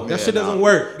that shit doesn't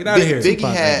work. Get out of here.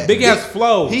 Biggie has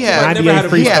flow. He had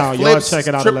freestyle. Flips, y'all check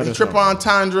it out. Triple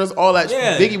entendres, all that.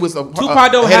 Yeah. Biggie was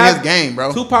Tupac don't ahead have of his game,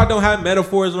 bro. Tupac don't have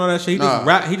metaphors and all that shit. He just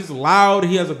rap. He just loud.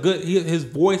 He has a good. His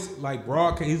voice like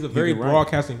broadcast. He's a very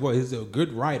broadcasting voice. He's a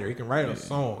good writer. He can write a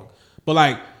song, but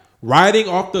like. Riding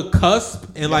off the cusp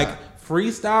and like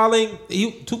freestyling,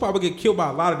 Tupac would get killed by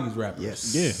a lot of these rappers.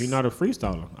 Yes. Yeah, he's not a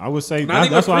freestyler. I would say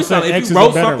that's why I said X is a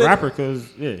better rapper because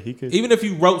he could. Even if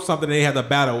you wrote something and they had a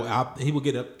battle, he would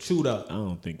get chewed up. I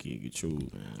don't think he'd get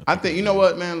chewed, man. I think you know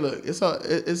what, man. Look, it's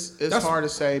hard to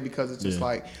say because it's just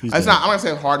like it's not. I'm not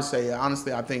saying it's hard to say.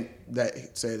 Honestly, I think that he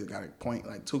said it got a point.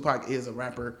 Like Tupac is a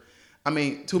rapper. I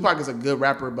mean, Tupac is a good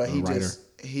rapper, but I don't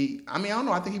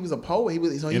know. I think he was a poet. He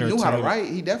knew how to write.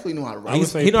 He definitely knew how to write.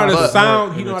 He knew how to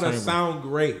sound. He knew how to sound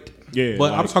great. Yeah,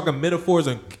 but I'm talking metaphors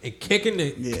and kicking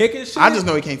shit. I just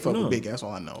know he can't fuck with Biggie. That's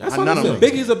all I know. That's all I know.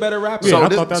 Biggie's a better rapper. So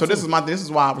this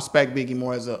is why I respect Biggie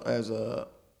more as an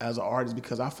artist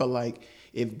because I feel like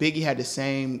if Biggie had the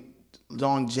same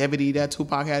longevity that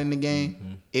Tupac had in the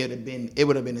game, it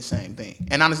would have been the same thing.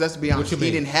 And honestly, let's be honest,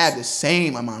 he didn't have the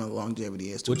same amount of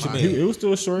longevity as Tupac. What you mean? It was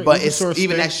still short, but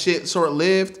that shit short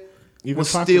lived.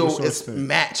 It's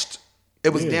matched. It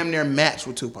was damn near matched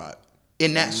with Tupac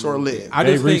in that short lived. I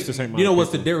just think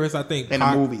what's the difference? I think in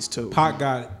the movies too. Pac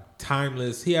got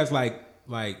timeless. He has like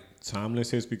timeless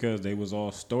hits because they was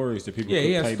all stories that people could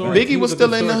play back. Biggie was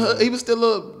still in the hood. He was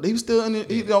still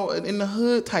in the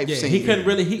hood type scene. He couldn't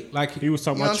really he was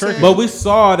talking about church. But we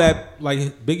saw that like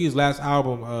Biggie's last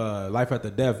album, Life After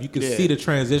Death. You could see the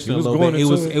transition a little bit.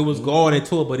 It was going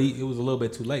into it, but it was a little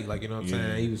bit too late. Like you know what I'm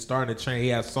saying? He was starting to change. He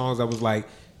had songs that was like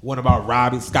one about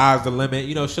robbing, sky's the limit.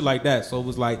 You know, shit like that. So it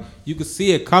was like you could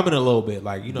see it coming a little bit.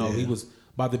 Like he was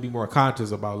about to be more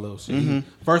conscious about little shit. Mm-hmm.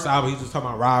 First album, he was just talking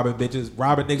about robbing bitches,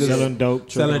 robbing niggas, selling dope,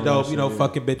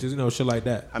 fucking bitches, shit like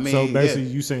that. I mean, so basically,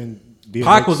 you saying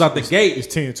Pac was out the gate.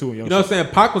 It's 10-2. You know what I'm saying?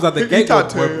 Pac was out the gate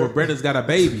where Brenda's got a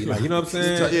baby. Like you know what I'm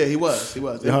saying? Yeah, he was. He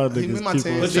was. He my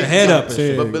 10. Put your head up. But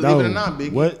believe it or not,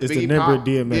 Biggie. What is the number of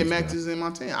DMX? DMX is in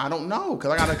my 10. I don't know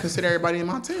because I gotta consider everybody in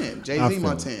my 10. Jay-Z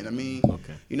my 10. I mean,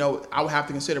 you know, I would have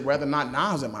to consider whether or not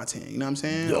Nas in my 10. You know what I'm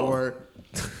saying? Or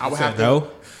I would have to.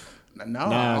 No,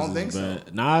 I don't think so.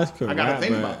 Nas could I gotta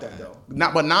think about that though.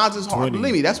 But Nas is hard.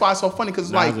 Believe me, that's why it's so funny because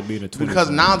because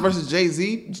Nas versus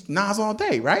Jay-Z, Nas all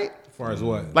day, right? As far as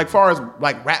what? Like far as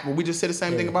like rap, but we just said the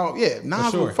same thing about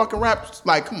Nas will fucking rap.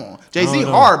 Like, come on, Jay-Z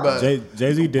hard, but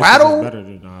Jay-Z battle is better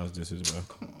than Nas. This is bro.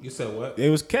 You said what?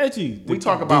 It was catchy. We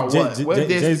talk about what? What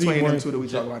is between them two that we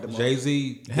talk about the most?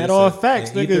 Jay-Z had all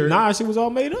facts, nigga. Nas, she was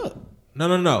all made up.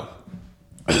 No.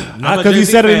 Not because he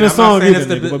said it in the song either,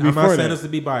 nigga, but I'm not saying that. this to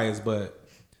be biased, but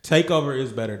Takeover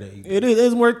is better than Eagles. It is.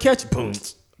 It's more catchy. Boom,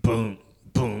 boom,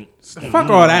 boom. Fuck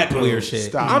all that weird shit.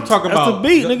 Stop. I'm talking That's about the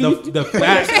beat, nigga. the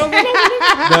facts.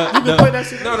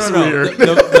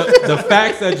 The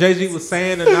facts that Jay-Z was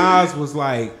saying to Nas was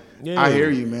like, Yeah. I hear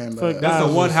you, man. But that's a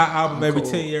one hot album every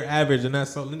 10-year average, and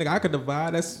that's so nigga I could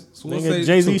divide. That's nigga,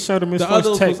 Jay-Z showed him his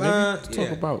first tech.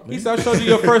 Talk about. He said I showed you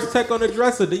your first tech on the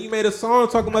dresser. Then you made a song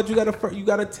talking about you got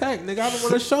a tech, nigga. I don't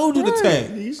want to show you the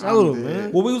tech. He showed him,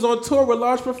 man. When we was on tour with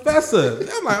Large Professor,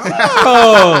 I'm like,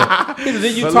 oh.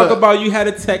 Then you talk about you had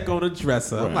a tech on the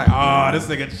dresser. I'm like, oh, this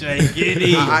nigga Jay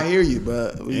Giddy. I hear you,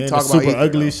 but we talk super about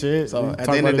ugly though. shit. So at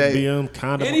the end of the day, BM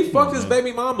kind of. And he fucked his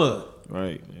baby mama.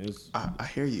 Right. I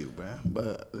hear you, bro.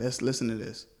 But let's listen to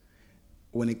this.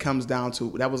 When it comes down to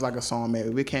that was like a song,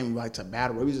 man. We came like to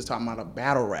battle. We was just talking about a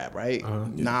battle rap, right?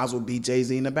 Nas would beat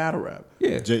Jay-Z in the battle rap.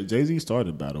 Yeah, Jay-Z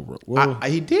started battle rap. Well,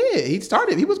 He did. He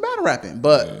started. He was battle rapping,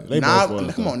 but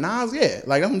Nas, come on, Nas, yeah.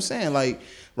 Like I'm saying, like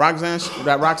Roxanne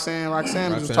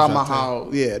was talking about how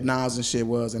Nas and shit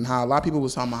was, and how a lot of people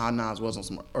was talking about how Nas was on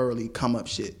some early come up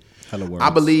shit. I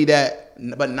believe that,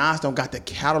 but Nas don't got the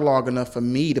catalog enough for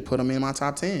me to put him in my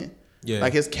top 10. Yeah,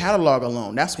 like his catalog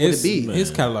alone, that's what it be. His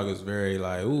catalog is very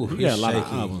like, ooh, he got a lot of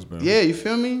albums, bro. Yeah, you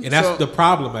feel me? And that's the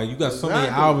problem. Like you got so many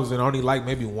albums and only like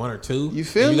maybe one or two. You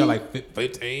feel me? You got like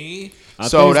 15.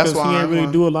 So that's why he ain't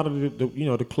really do a lot of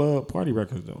the club party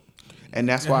records though. And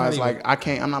that's why it's like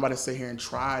I'm not about to sit here and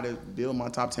try to build my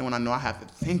top 10 when I know I have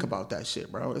to think about that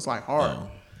shit, bro. It's like hard.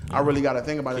 I really got to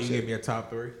think about that shit. Can you give me a top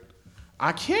 3?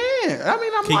 I can't. I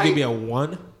mean, Can you give me a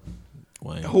 1?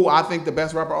 Who I think the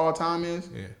best rapper of all time is?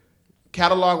 Yeah.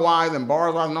 Catalog wise and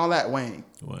bars wise and all that, Wayne.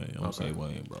 I'll say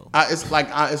Wayne, bro. It's like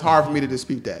it's hard for me to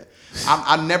dispute that.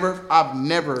 I've never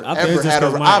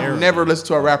listened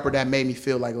to a rapper that made me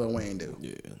feel like Lil Wayne do.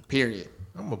 Yeah. Period.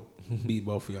 I'm gonna beat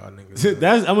both of y'all niggas.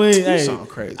 You sound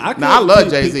crazy. I love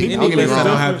Jay-Z. Don't get me wrong. I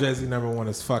don't have Jay-Z #1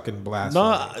 is fucking blasphemy.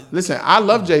 No, listen, I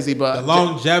love Jay-Z, but the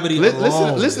longevity.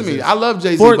 Listen to me. I love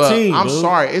Jay-Z, but I'm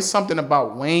sorry. It's something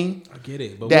about Wayne. I get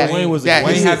it, but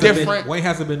Wayne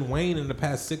hasn't been Wayne in the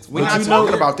past 6 months. We're not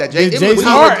talking about that. It was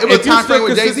a time frame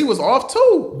where Jay-Z was off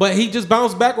too. But he just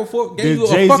bounced back and forth. Gave you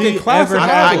a fucking classic.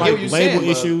 I get what you're saying. Label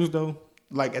issues though.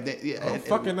 Like at the,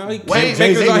 fucking now he had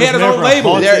his own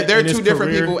label. They're two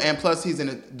different people, and plus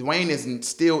Dwayne is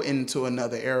still into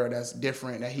another era that's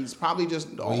different. That he's probably just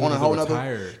on a whole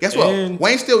other. Guess what?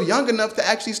 Wayne's still young enough to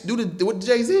actually do what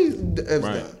Jay-Z has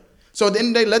done. So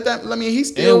then they let that. I mean, he's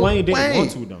still and Wayne didn't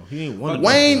want to though. He didn't want to.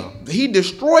 Wayne, he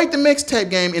destroyed the mixtape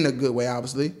game in a good way,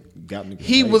 obviously.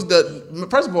 He was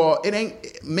first of all, it ain't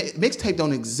mixtape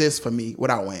don't exist for me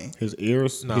without Wayne. His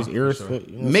ears.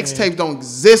 Mixtapes don't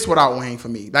exist without Wayne for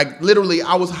me. Like literally,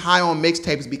 I was high on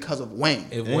mixtapes because of Wayne.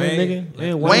 Wayne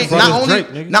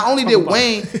not only did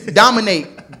Wayne dominate,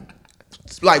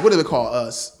 like what do they call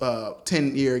us?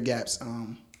 10-year gaps,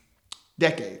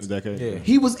 decades. Yeah.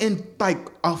 He was in like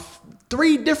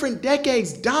 3 different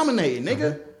decades dominating,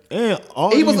 nigga. And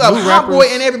he was a hot boy,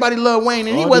 and everybody loved Wayne,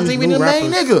 and he wasn't even the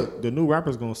main nigga. The new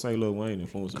rappers gonna say Lil Wayne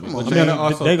influenced me. Come on,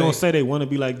 they gonna say they want to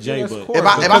be like Jay, but if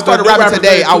I started rapping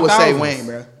today, I would say Wayne,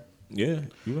 bro. Yeah,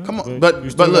 right. Come on, but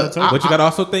look, but you gotta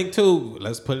also think too.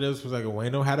 Let's put it this way: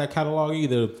 Wayne don't have that catalog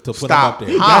either to put him up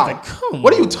there.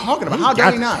 What are you talking about? How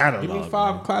dare he not? Give me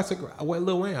 5 classic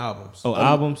Lil Wayne albums. Oh,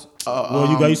 albums.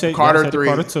 Well, you say Carter 3,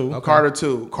 Carter 2, okay. Carter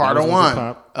 2, Carter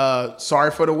 1.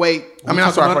 Sorry for the wait. I'm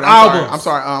sorry for the albums.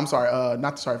 I'm sorry.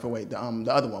 Not Sorry for the wait. The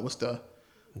other one. What's the?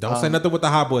 Don't say nothing with the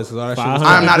hot boys.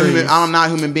 I'm not a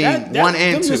human being. 1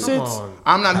 and 2.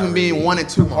 I'm not a human being. 1 and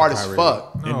 2 hard as fuck.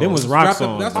 And then was rock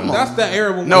songs. That's the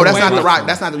era when no, that's not the rock.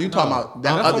 That's not what you talking about.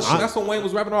 That other shit. That's when Wayne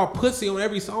was rapping all pussy on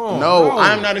every song. No,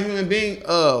 I'm not a human being.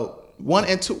 1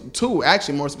 and 2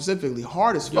 actually more specifically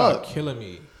hard as fuck. Y'all killing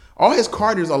me. All his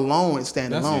Carters alone is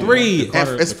standing alone. That's 3.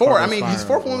 It's 4. I mean, his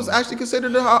 4th one was actually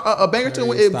considered a banger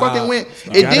too. It fucking went.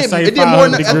 It did more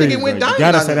than I think it went down. You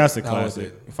gotta say that's a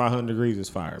classic. 500 Degrees is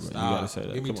fire, man. You gotta say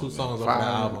that. Give me 2 songs on that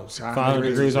album. 500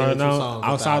 Degrees right now.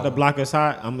 Outside the Block is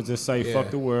Hot. I'm gonna just say fuck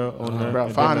the world on there. Bro,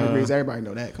 500 Degrees. Everybody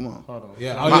know that. Come on. Hold on.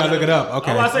 Yeah. Oh, you gotta look it up.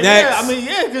 Okay. Next.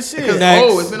 Good shit.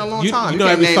 It's been a long time.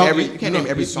 You can't name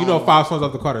every song. You know 5 songs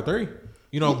off the Carter 3.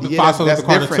 You know, 5 songs of the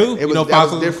Carter 2. You know, 5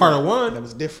 songs of the Carter 1. That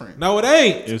was different. No, it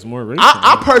ain't. It's more recent.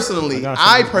 I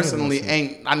personally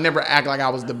ain't. I never act like I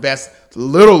was the best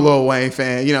Lil Wayne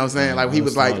fan. You know what I'm saying? Like he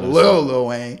was like Lil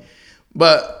Wayne.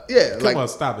 But yeah, come on,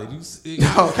 stop it. Kyrie,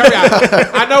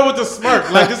 I know with the smirk.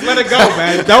 Like, just let it go,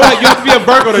 man. Don't you have to be a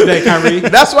Virgo today, Kyrie.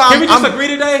 That's why can we just agree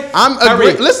today? I'm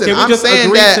agreeing. Listen, can we I'm just saying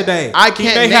agree that today? I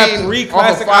can't have 3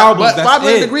 classic albums. But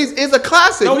 500 Degrees is a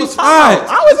classic. No, it's not.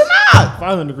 How is it not?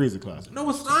 500 Degrees is a classic. No,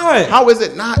 it's not. How is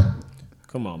it not?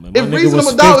 Come on, man. If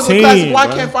Reasonable Doubt is a classic, why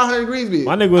can't 500 Degrees be?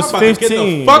 My nigga was 15. Get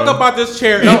the fuck about this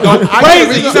chair and go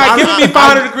crazy. You're not giving me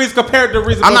 500 Degrees compared to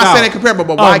Reasonable Doubt. I'm not saying it comparable,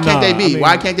 but why can't they be?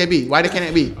 Why can't they be? Why can't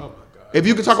it be? If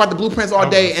you can talk about the Blueprints all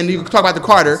day and you can talk about the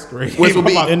Carter, which will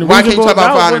be, why can't you talk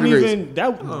about 500 Degrees?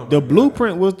 The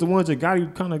Blueprint was the ones that got you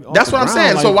kind of. That's what I'm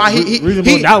saying. So why he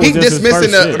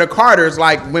dismissing the Carters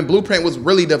like when Blueprint was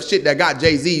really the shit that got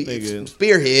Jay-Z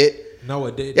spearhead. No,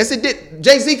 it did. Yes, it did.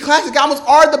 Jay-Z classic albums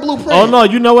are the Blueprint. Oh no,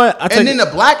 you know what? And then the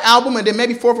Black album, and then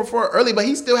maybe 444 early, but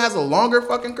he still has a longer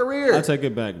fucking career. I take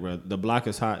it back, bro. The Black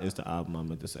is Hot is the album I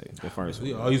meant to say. The first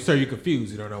one. Oh, you say you're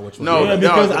confused. You don't know which one. No,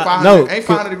 because ain't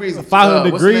 500 Degrees. 500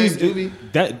 Degrees.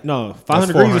 500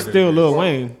 Degrees is still Lil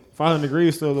Wayne. 500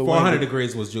 Degrees still Lil Wayne. 400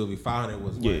 Degrees was Juvie. 500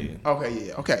 was Wayne.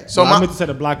 Okay. So I meant to say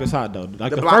the Black is Hot though.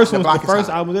 Like the first one, the first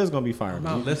album is gonna be fire. I'm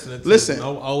not listening. Listen,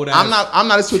 no old ass. I'm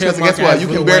not as too because guess what? You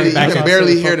can barely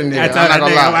hear the nigga. I'm not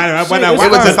gonna lie.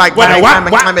 It was just like what in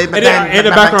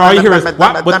the background. All you hear is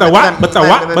what, but the what, but the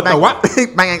what, but the what.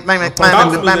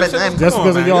 Just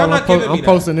because of y'all, I'm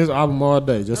posting this album all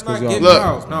day. Just because y'all.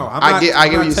 Look, I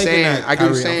get what you're saying. I get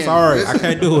what you're saying. Sorry, I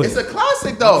can't do it. It's a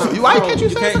classic though. Why can't you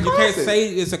say it's a classic? You can't say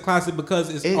it's a classic because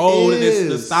it's old and it's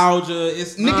nostalgia.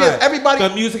 It's nigga, not.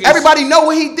 Everybody know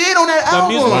what he did on that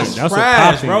album. The music is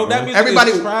trash, bro. That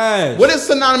music is trash. What is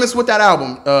synonymous with that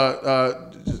album?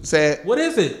 Said. What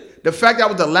is it? The fact that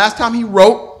was the last time he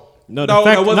wrote. No,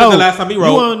 that wasn't the last time he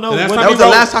wrote. That was the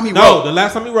last time he wrote. No, the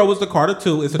last time he wrote was the Carter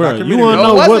 2. It's a documentary. You want to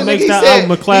know what makes that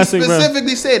album a classic, bro? He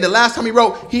specifically said the last time he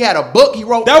wrote, he had a book. He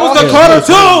wrote. That was the Carter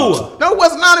 2. No, it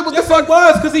was not. It was the fuck. It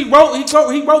was because he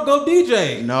wrote Go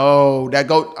DJ. No,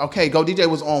 Go DJ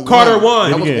was on Carter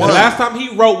 1. The last time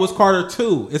he wrote was Carter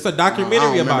 2. It's a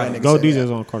documentary about it. Go DJ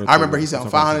was on Carter 2. I remember he said on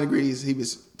 500 Degrees. He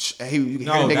was.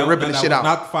 Nigga ripping the shit out.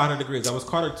 Not 500 Degrees. That was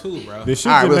Carter 2, bro.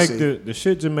 The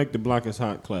shit to make the Black is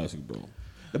Hot classic, bro.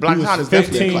 The Black is Hot is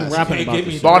definitely a classic. Rapping about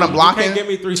this. Bought him blocking. You can't give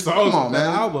me 3 songs on that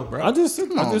album, bro. I just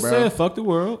said fuck the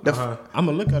world. I'm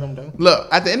gonna look at him though. Look,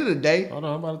 at the end of the day, hold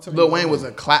on, I'm about to tell Lil Wayne was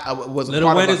a part of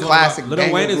a classic.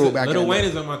 Lil Wayne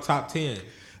is in my top 10.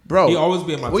 Bro, he always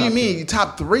be in my top 10. What do you mean? You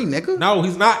top 3, nigga? No,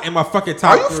 he's not in my fucking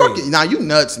top 3. Are you fucking? Nah, you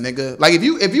nuts, nigga. Like if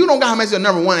you don't got him as your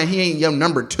number 1 and he ain't your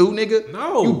number 2, nigga.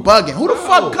 No, you bugging. Who the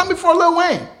fuck come before Lil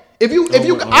Wayne? If you,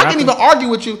 I can even argue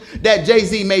with you that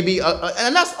Jay-Z may be,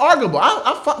 and that's arguable.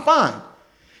 I'm fine.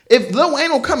 If Lil Wayne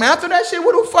don't come after that shit,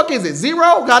 what the fuck is it? 0?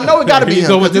 I know it got to be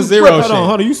him. Hold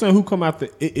on. You saying who come after?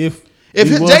 If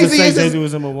Jay-Z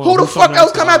was number 1, who the fuck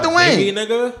else come after Wayne? Biggie,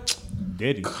 nigga.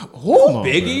 Diddy. Who?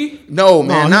 Biggie? No,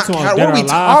 man. Not what are we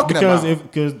talking about?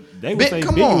 Because they would say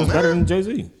Biggie was better than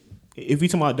Jay-Z. If you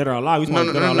talking about Dead or Alive, you talking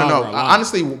about Dead or Alive. No.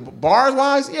 Honestly, bars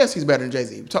wise, yes, he's better than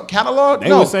Jay-Z. Catalog,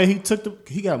 they would say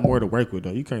he got more to work with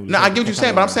though. You can't. No, I get what you're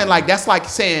saying, but I'm saying like that's like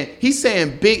saying he's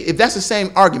saying Big. If that's the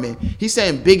same argument, he's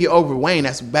saying Biggie over Wayne.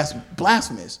 That's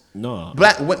blasphemous. No,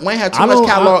 Wayne had too much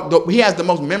catalog. He has the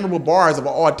most memorable bars of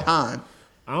all time.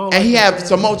 And he has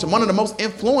He's one of the most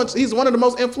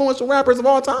influential rappers of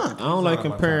all time. I don't like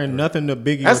comparing nothing to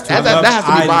Biggie. That has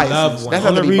to be biased. That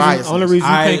has to be biased. Only reason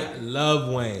I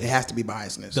love Wayne. It has to be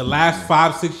biasness. The last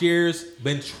 5-6 years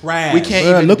been trash. We can't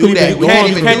even do that. You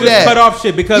can't just cut off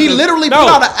shit because he literally put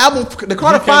out an album. The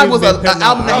Carter 5 was an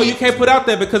album. No, you can't put out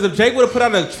that because if Jake would have put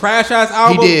out a trash ass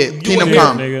album, he did. Kingdom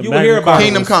Come. You would hear about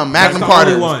Kingdom Come. Magnum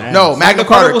Carter. No, Magnum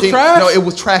Carter was trash. No, it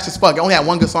was trash as fuck. It only had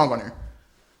one good song on there.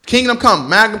 Kingdom Come,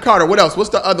 Magnum Carter. What else? What's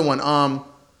the other one?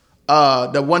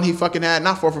 The one he fucking had,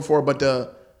 not 444, but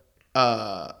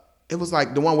it was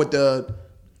like the one with the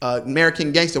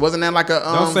American Gangster. Wasn't that like a?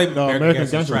 Don't say American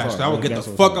Gangster trash. I would get the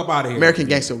fuck up out of here. American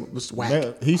Gangster was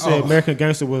whack. He said American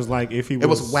Gangster was like if he was. It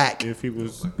was whack. If he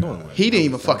was. He didn't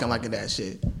even fucking like that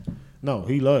shit. No,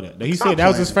 he loved it. He said that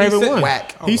was his favorite one.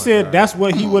 Whack. He said that's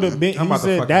what he would have been. He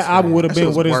said that album would have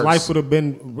been what his life would have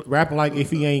been rapping like if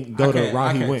he ain't go the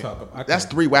route he went. That's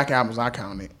 3 whack albums I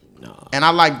counted. And I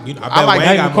like. I like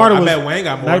Magnum Carter. I bet Wayne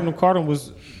got more. Magnum Carter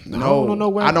was. No,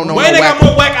 I don't know. Wayne got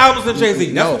more whack albums than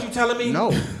Jay-Z. That's what you telling me?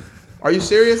 No. Are you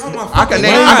serious? Oh, I can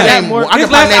name.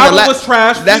 His last album was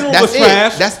trash. Funeral was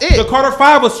trash. That's it. The Carter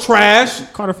 5 was trash.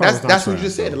 Carter 5 That's what you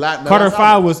just said. Carter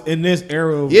 5 was in this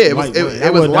era. Yeah, it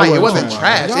was light. It wasn't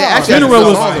trash. Funeral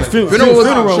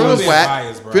was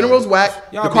whack. Funeral was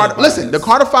whack. The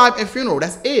Carter 5 and Funeral.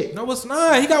 That's it. No, it's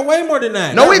not. He got way more than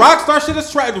that. No, Rockstar shit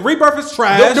is trash. The Rebirth is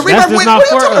trash. The Rebirth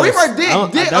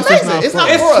did amazing. It's not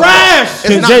for us. Trash.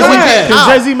 It's trash.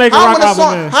 Can Jay-Z make a rock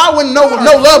album? How when No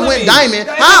Love went diamond?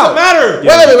 How? Matter.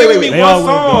 Wait. Give me one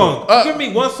song. Give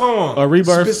me one song. A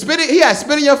Rebirth. Spit it. He had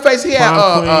Spit in Your Face. He had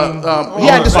he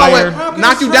had the song with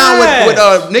Knock You Down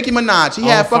with Nicki Minaj. He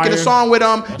had fucking the song with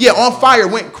On Fire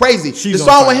went crazy. The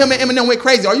song with him and Eminem went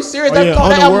crazy. Are you serious? That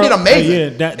album did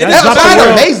amazing. That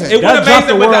was amazing. It went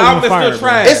amazing, but the album is still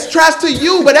trash. It's trash to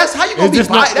you, but that's how you gonna be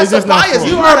biased. That's a bias.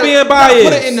 You are being biased.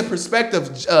 Put it in the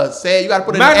perspective. Say you gotta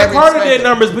put it in Magna every Carta did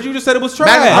numbers, but you just said it was trash.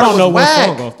 I don't know what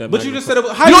song off that. But you just said it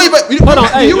was. You don't even. Hold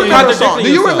on. Do you remember a song?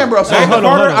 Do you remember a song? Magna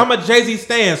Carta. I'm a Jay-Z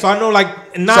stan, so I know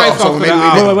like 9 songs for the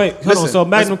album. Wait. Hold on. So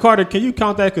Magna Carta, can you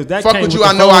count that? Because that fuck with you.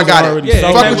 I know I got it.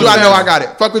 Fuck with you. I know I got it.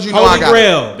 Fuck with you. Know I got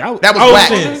it. That was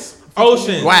whack.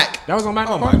 Ocean. Whack. That was on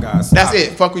Magna Oh Carta. my God. That's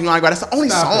it. Fuck with you. That's the only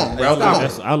song, bro.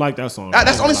 I like that song.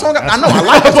 That's the only song. I know. I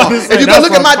like that song. If you go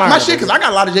look at my shit, because I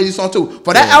got a lot of Jay-Z songs too.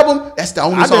 For that album, that's the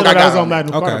only song I got.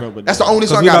 Okay. That's the only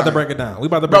song I got. We about to break it down.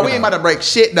 Bro, we ain't about to break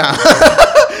shit down.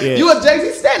 You a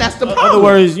Jay-Z stan. That's the problem. In other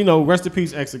words, rest in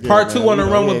peace, X again. Part 2 on the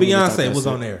Run with Beyonce was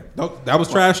on there. That was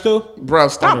trash too. Bro,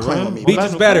 stop playing with me. Beach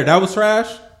is better. That was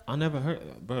trash. I never heard,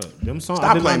 bro. Them songs.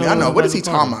 Stop playing me. I know. What is he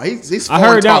talking about? He's I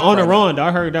heard that on the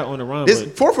run. This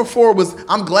 444 was.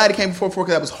 I'm glad it came before 4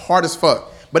 because that was hard as fuck.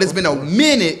 But it's been a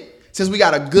minute since we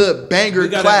got a good banger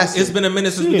classic. It's been a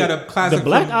minute since we got a classic. The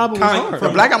Black album was hard. The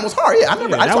Black album was hard. Yeah, I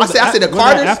remember. I said the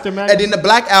Carters, and then the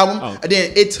Black album, and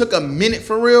then it took a minute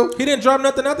for real. He didn't drop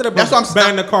nothing after the That's what I'm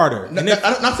Magna Carta.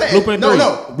 I'm saying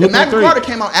no. The Magna Carta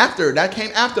came out after. That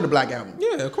came after the Black album.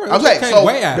 Yeah, of course. Okay, so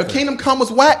the Kingdom Come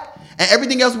was whack. And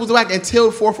everything else was whack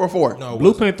until 444. No,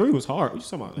 Blueprint 3 was hard. What you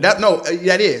talking about?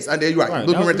 That is. You're right.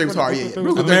 Blueprint 3 was hard. Yeah.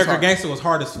 American Gangster was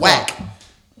hard as fuck.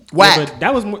 Whack. Yeah, but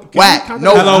that was whack.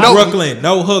 Hello Brooklyn.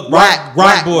 No Hook.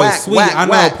 Rock Boys. Sweet. I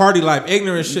know. Party Life.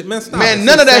 Ignorant shit. Man, stop. Man,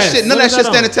 none of that shit. None of that shit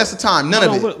stand the test of time. None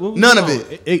of it. None of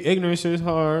it. Ignorant shit is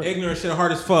hard. Ignorant shit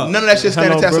hard as fuck. None of that shit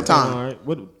stand the test of time.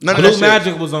 None of that shit.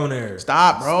 Magic was on there.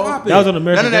 Stop, bro. That was on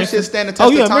American. None of that shit stand the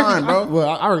test of time, bro. Well,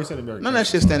 I already said American. None of that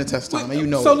shit stand the test of time, and you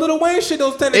know. So Lil Wayne shit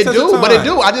don't stand the test of time. It do, but it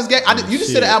do. You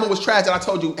just said the album was trash, and I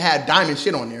told you it had diamond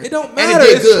shit on there. It don't matter. And it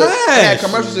did good. Trash. It had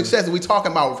commercial success that we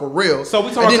talking about for real. So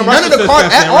we talking about commercial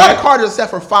success. All the Carters except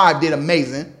for 5 did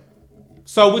amazing.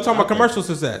 So we talking about commercial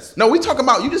success. No, we talking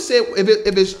about. You just said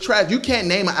if it's trash, you can't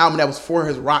name an album that was for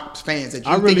his rock fans that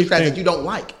you think is trash that you don't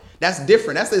like. That's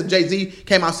different. That's if Jay-Z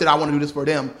came out and said, I want to do this for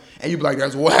them. And you'd be like,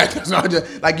 that's whack. That's not just,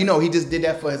 he just did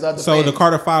that for his other fans. The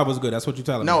Carter 5 was good. That's what you're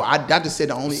telling me. No, I just said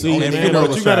the only. But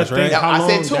you gotta think I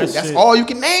said 2. That's all you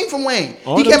can name from Wayne.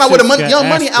 He came out with a Young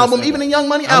Money album. Even the Young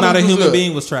Money album Not a was Human good.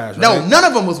 Being was trash. Right? No, none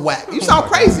of them was whack. You sound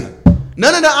crazy.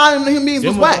 None of the I Am the Human Beings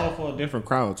was whack. All for a different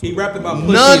crowd. He rapped about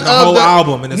pussy the whole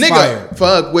album and it's fire.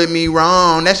 Fuck with me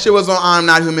wrong. That shit was on I'm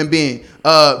Not a Human Being.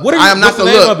 What I Am Not the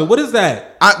Look. Of it? What is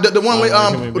that? The one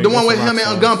with him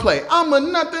and Gunplay. I'm a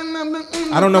nothing.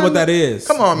 I don't know what that is.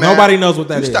 Come on, man. Nobody knows what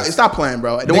that is. Stop playing,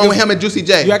 bro. The one with him and Juicy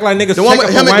J. You act like niggas. The one with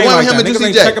him and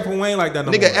Juicy J. Checking for Wayne like that.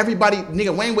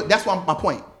 Nigga, Wayne. That's why my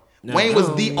point. Wayne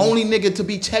was the only nigga to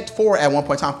be checked for at one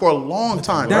point in time for a long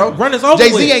time, bro.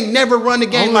 Jay-Z ain't never run the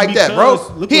game like that, bro.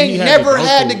 He ain't never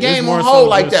had the game on hold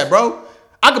like that, bro.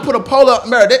 I could put a poll up,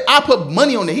 bro. I put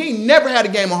money on it. He ain't never had a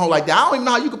game on hold like that. I don't even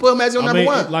know how you could put him as your number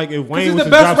one. Like if Wayne was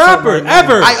the best rapper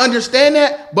ever. I understand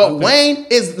that, but Wayne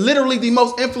is literally the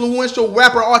most influential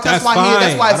rapper artist.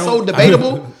 That's why it's so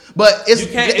debatable. But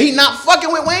he's not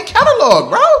fucking with Wayne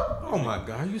catalog, bro. Oh my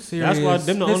God, are you serious? That's why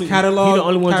them the only catalog. He the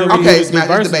only one. Okay, it's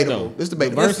debatable. It's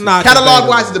debatable. It's not catalog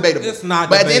wise, it's debatable. It's not.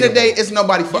 But at the end of the day, it's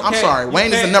nobody. I'm sorry,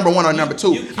 Wayne is the number 1 or number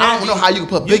 2. I don't know how you can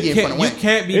put Biggie in front of Wayne. You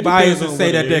can't be biased and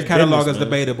say that their catalog is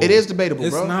debatable. It is debatable,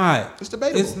 bro. It's not. It's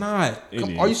debatable. It's not.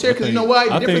 Are you serious? Because you know what?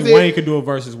 I think Wayne could do a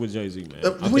versus with Jay-Z,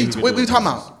 man. What we talking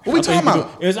about? What we talking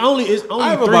about? It's only 3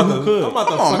 who could. Come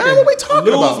on, man. What we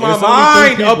talking about? Lose my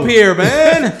mind up here,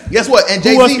 man. Guess what? And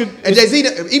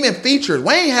Jay-Z even featured.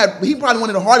 Wayne he probably one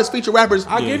of the hardest feature rappers.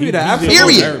 I'll give you that.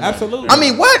 Period. Absolutely. I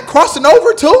mean, what? Crossing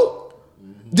over too?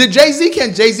 Can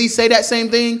Jay-Z say that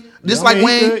same thing? Just like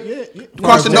Wayne?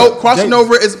 Crossing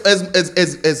over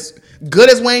is good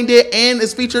as Wayne did and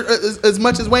is featured as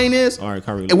much as Wayne is. All right,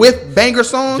 Kyrie. With banger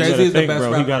songs. Jay-Z is the best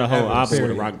rapper. He got a whole ever, album with a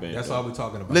period. rock band. That's all we're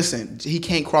talking about. Listen, he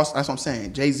can't cross. That's what I'm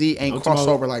saying. Jay-Z ain't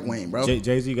crossover like Wayne, bro.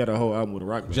 Jay-Z got a whole album with a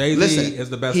rock band. Jay-Z is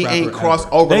the best rapper He ain't crossed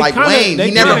ever. over like Wayne.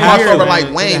 He never crossed over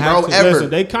like Wayne, bro, ever. Listen,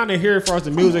 they kind of hear it for us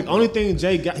the music. Only thing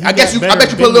Jay got. I bet you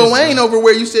put Lil Wayne over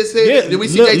where you said. Did we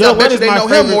see Jay-Z? I bet you they know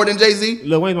him more than Jay-Z.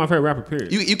 Lil Wayne's my favorite rapper.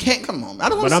 Period. You can't come on.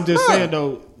 But I'm just saying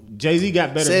though. Jay-Z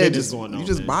got better business going on. You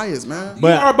just biased, man.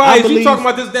 But you are biased. You talking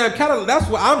about this damn catalog? That's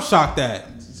what I'm shocked at.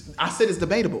 I said it's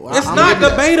debatable. It's not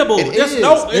debatable.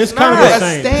 It's kind of the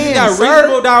same. You got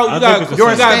Reasonable Doubt. You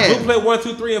got Blueprint 1,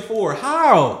 2, 3, and 4.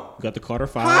 How? You got the Carter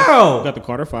 5. How? You got the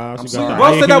Carter 5. You got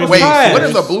Bro said that was trash. Where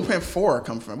does the Blueprint 4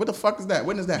 come from? What the fuck is that?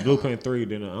 When is that? Blueprint 3.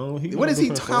 Then what is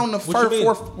he counting the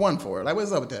fourth one for? Like,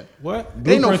 what's up with that? What?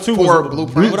 They know 4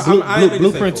 Blueprints.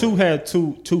 Blueprint 2 had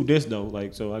two discs though.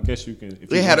 Like, so I guess you can.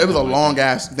 It was a long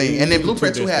ass thing, and then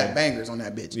Blueprint 2 had bangers on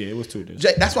that bitch. Yeah, it was 2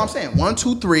 discs. That's what I'm saying. 1,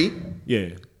 2, 3. Yeah.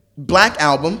 Black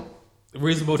Album.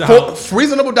 Reasonable Doubt.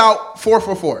 Reasonable Doubt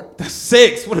 444. That's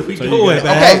 6. What are we doing,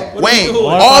 man? Okay, Wayne.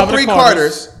 All 3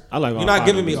 Carters. I like. You're not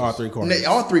giving me all 3 Carters.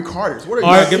 All 3 Carters. What are you?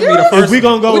 All right, give me the first. If we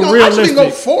gonna go realistic, we can go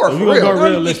 4 for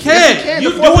real. You can't.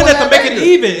 You're doing it to make it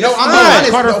even. No, I'm not.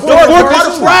 Carter 4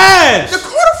 is trash. The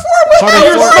Carter 4 was.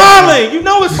 You're smiling. You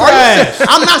know it's trash.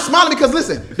 I'm not smiling because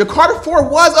listen, the Carter 4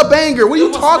 was a banger. What are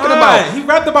you talking about? He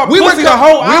rapped about pussy the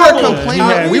whole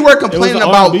album. We were complaining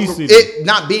about it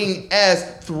not being as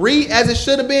 3 as it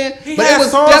should have been, but it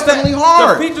was definitely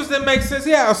hard. The features didn't make sense.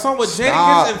 He had a song with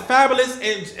Jadakiss and Fabulous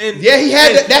and yeah, he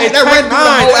had that ran through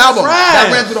the whole album. That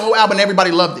ran through the whole album.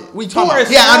 Everybody loved it. We talking about?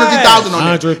 He had Andre 3000 on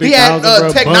there. He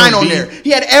had Tech 9 on there.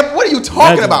 He had what are you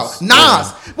talking about?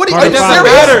 Nas. What are you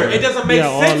serious? It doesn't make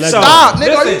sense. Stop,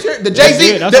 nigga. Are you serious? The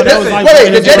Jay-Z, wait,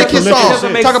 the Jadakiss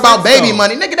song talk about baby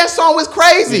money, nigga. That song was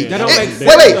crazy.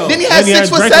 Wait, then he had 6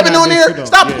 for 7 on there.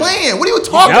 Stop playing. What are you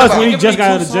talking about? That was when he just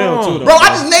got out of jail too, bro. I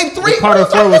just named 3. Carter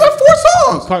 4 was 4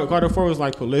 songs. Carter 4 was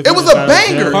like prolific. It was a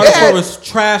banger. Carter 4 was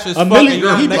trash as fuck. Millie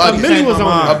was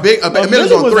on. Millie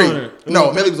was on 3.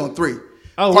 No, Millie was on 3.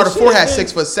 Carter 4 had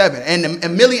 6 for 7,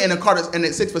 and Millie and the Carter and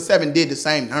the 6 for 7 did the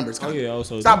same numbers.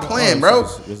 Stop playing, bro.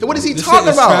 What is he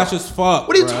talking about? Trash as fuck.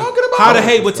 What are you talking about? How to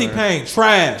Hate with T-Pain,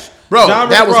 trash. Bro,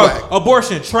 that was whack.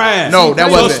 Abortion, trash. No, that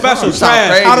wasn't. Special,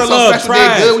 trash. How to Love,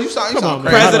 trash. Come on,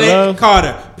 President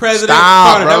Carter. Carter, bro.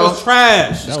 That was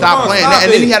trash. Stop playing.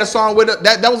 And then he had a song with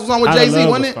that was a song with Jay-Z,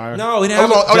 wasn't it? No, he didn't have.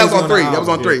 That was on 3. That was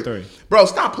on 3. Bro,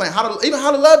 stop playing. Even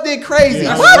How to Love did crazy.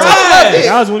 Yeah, what?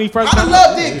 That was when he first. How to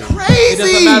Love did crazy. It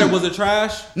doesn't matter. Was it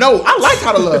trash? No, I liked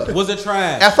How to Love. Was it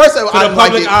trash? At first, to the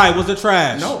public eye, was it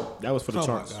trash? No, that was for the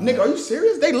charts. Nigga, are you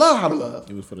serious? They love How to Love.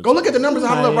 It was for the Go look at the numbers of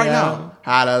How to Love right now.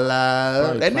 How to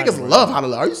Love. That niggas love How to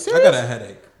Love. Are you serious? I got a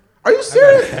headache. Are you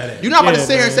serious? You're not about to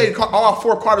sit here and say all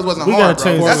 4 Carters wasn't hard,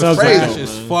 bro. That's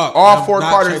crazy. All 4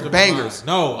 Carters bangers.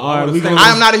 No, I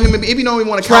am not a human being. Even though we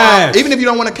want to count, even if you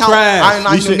don't want to count, I am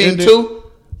not a human being too.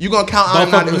 You gonna count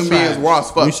I'm not a human being as raw as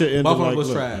fuck. We should end Buffalo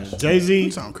was trash. Jay-Z,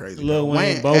 sound crazy. Lil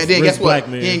Wayne, both and then guess what?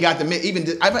 Black He ain't got the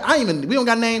even. We don't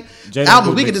got name Jay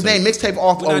albums. We could just name mixtape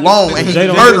off alone, and he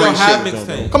murdering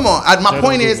shit. Come on, my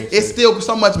point is, it's still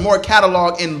so much more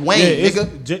catalog in Wayne,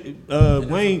 nigga.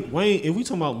 Wayne. If we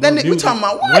talking about that nigga, we talking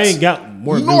about what? Wayne got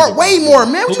more. Way more,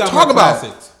 man. What you talking about?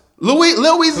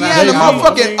 Louisiana,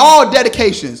 motherfucking all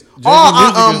dedications. All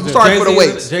sorry for the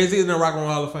waits. Jay-Z is in the Rock and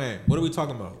Roll Hall of Fame. What are we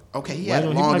talking about? Okay, he had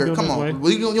longer. Come on,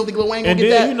 you don't think Lil Wayne gonna get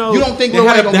that? You don't think Lil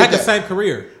Wayne gonna get that? They had the same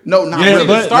career. No, not really.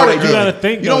 But you gotta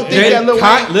think. You don't think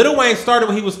that Lil Wayne started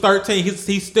when he was 13.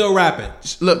 He's still rapping.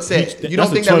 Look, you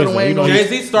don't think that Lil Wayne gonna get that?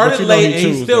 Jay-Z started late and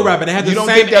he's still rapping. They had the same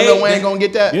age. You don't think that Lil Wayne gonna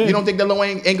get that? You don't think that Lil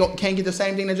Wayne can't get the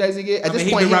same thing that Jay-Z get? At this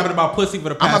point, he's been rapping about pussy for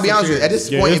the past 6 years. I'm gonna be honest with you. At this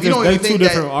point, if you don't even think that, two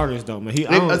different artists though, man. He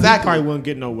probably wouldn't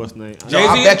get no what's name.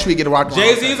 I bet you he get a rock.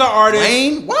 Jay-Z's an artist.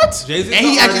 Wayne, what? And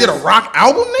he actually did a rock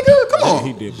album, nigga. Come on.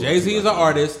 He did. Jay-Z is an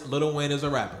artist. Lil Wayne is a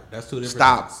rapper. That's 2 different.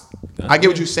 Stop. I get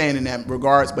what you're saying in that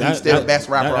regards, but he's still the best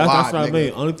rapper alive. That's what I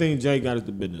mean. Only thing Jay got is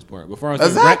the business part. But far as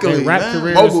exactly, rap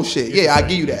career, mogul shit. Yeah, I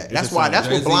give you that. That's what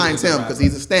blinds him because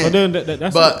he's a stand.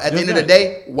 But at the end of the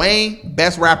day, Wayne,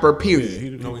 best rapper.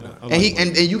 Period. No, he's not.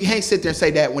 And you can't sit there and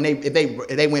say that when if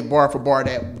they went bar for bar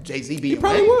that Jay-Z beat. He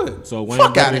probably would. So Wayne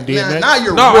fuck out of it. Now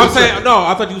you're I'm saying no.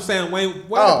 I thought you were saying Wayne would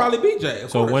probably beat Jay.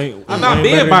 So Wayne, I'm not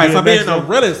being biased. I'm being a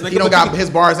realist. He don't got his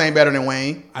bars ain't better than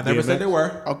Wayne. I never said they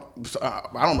were.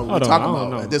 I don't know what we're talking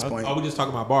about at this point. Oh, we just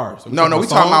talking about bars. No, we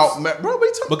talking about bro.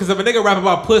 Because if a nigga rap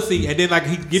about pussy and then like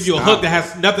he give you a hook that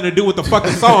has nothing to do with the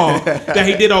fucking song that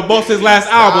he did on most of his last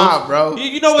album, bro.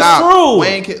 You know it's true.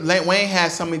 Wayne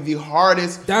has some of the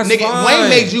hardest. That's nigga. Fine. Wayne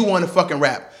made you want to fucking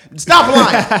rap. Stop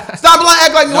lying. Stop lying.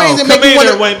 Act like Wayne didn't make you want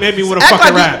to. Made me want to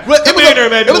fucking rap. It was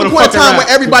a point in time when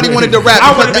everybody wanted to rap.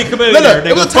 I want to be Chameleon.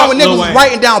 It was a time when niggas was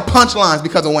writing down punchlines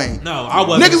because of Wayne. No, I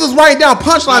wasn't. Niggas was writing down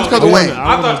punchlines because of Wayne.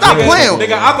 Stop playing.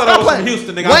 Nigga, I thought I was from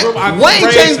Houston. Nigga,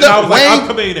 Wayne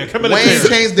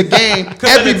changed the game.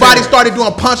 Everybody started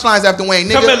doing punchlines after Wayne.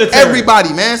 Nigga,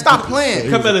 everybody, man, stop playing.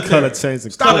 Color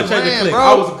changing. Stop playing, bro.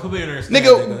 I was a Chameleon.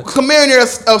 Nigga, Chameleon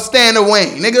of Stan of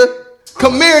Wayne. Nigga.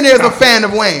 Chameleon is a fan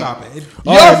of Wayne. Stop it.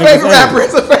 Your favorite rapper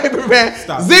is a favorite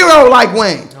fan. Zero like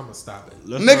Wayne. I'm gonna stop it.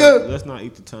 Let's not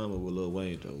eat the time with Lil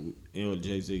Wayne though. You know,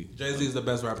 Jay-Z. Jay-Z is the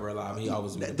best rapper alive. He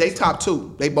always be. They top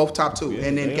two. They both top two. Yeah,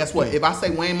 and then guess what? If I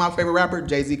say Wayne my favorite rapper,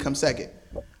 Jay-Z comes second.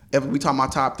 If we talking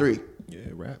about top three. Yeah,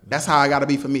 rap. That's how I gotta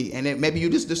be for me. And then maybe you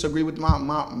just disagree with my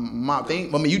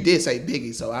thing. I mean, you did say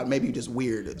Biggie, so maybe you just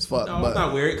weird as fuck. No, it's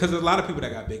not weird because there's a lot of people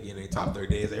that got Biggie in their top 30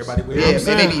 days. Everybody weird.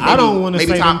 Yeah, maybe I don't want to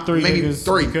say top three. Maybe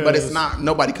three, but it's not.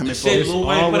 Nobody coming shit Lil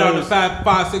Wayne put out in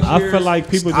 5, 6 years. I feel like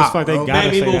people just feel like they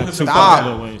gotta say that Tupac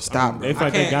Lil Wayne. Stop. They feel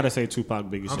like they gotta say Tupac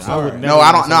Biggie shit. No,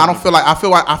 I don't. No, I don't feel like. I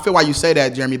feel why you say that,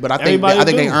 Jeremy. But I think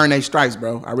they earn their stripes,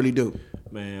 bro. I really do.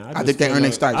 Man, I think they earn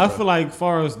their stripes. I feel like, as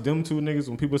far as them two niggas,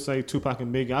 when people say Tupac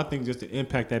and Biggie, I think just the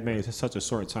impact that made is such a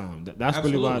short time. That's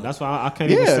really why. That's why I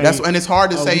can't even say. And it's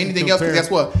hard to say anything else. Because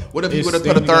guess what? What if you would have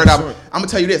put a third album? I'm gonna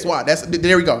tell you this. Why?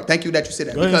 There we go. Thank you that you said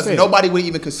that. Because nobody would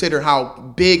even consider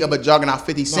how big of a juggernaut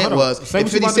 50 Cent was. If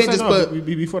 50 Cent just put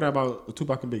before that about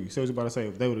Tupac and Biggie. Say what you about to say.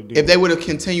 If they would have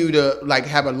continued to like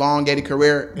have a elongated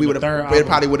career, we would have.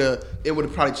 It would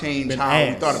have probably changed how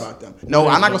we thought about them. No,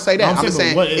 I'm not gonna say that. I'm just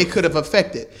saying it could have affected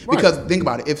because. Think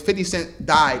about it. If 50 Cent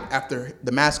died after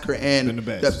the massacre and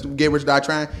the Get Rich Die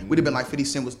Trying, we'd have been like 50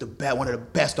 Cent was one of the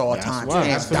best all time.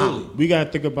 Hands down. We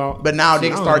gotta think about. But now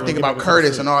niggas start thinking about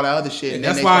Curtis and all that other shit, and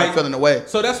then they start feeling away.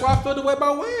 So that's why I feel the way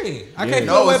about Wayne. I can't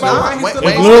feel the way about Wayne.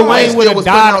 If Lil Wayne would have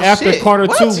died after Carter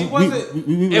 2,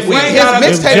 if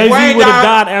Wayne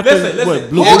died after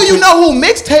who do you know who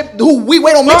we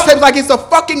wait on mixtapes like it's a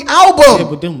fucking album? Yeah,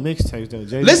 but them mixtapes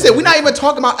though. Listen, we're not even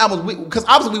talking about albums because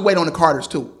obviously we wait on the Carters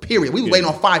too. Period. We was waiting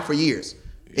on 5 for years.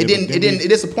 It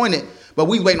disappointed, but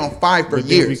we waiting on 5 for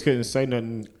years. We couldn't say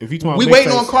nothing. If you we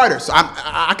waiting on Carter, so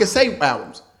I can say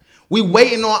albums. We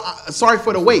waiting on Sorry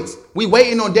for the Waits. We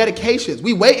waiting on dedications.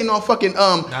 We waiting on fucking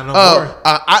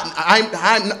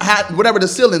whatever the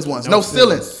ceilings ones. No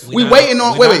ceilings. We waiting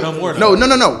on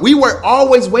No. We were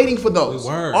always waiting for those.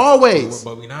 Always.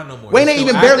 But we not no more. Wayne ain't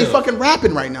even barely fucking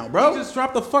rapping right now, bro. He just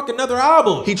dropped a fucking another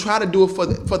album. He tried to do it for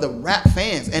the rap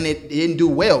fans, and it didn't do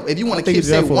well. If you want to keep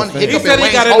saying one hiccup in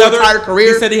Wayne's whole entire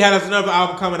career, he said he had another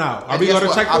album coming out. Are we going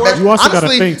to check for it? You also got to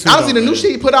think too. Honestly, the new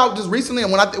shit he put out just recently,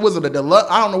 and was it a deluxe?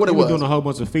 I don't know what it was. Doing a whole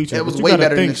bunch of features. It was way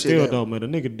better than the shit. Though, man, the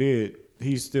nigga did.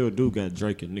 He still got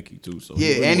Drake and Nicki too. So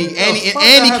yeah, and he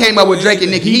came up with Drake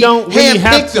and Nicki. He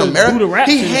handpicked them, man.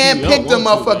 He handpicked them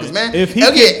motherfuckers, man. If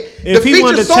he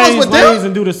wanted to change lanes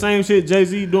and do the same shit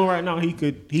Jay-Z doing right now, he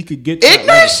could get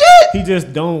ignorant shit. He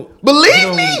just don't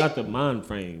believe me. He got the mind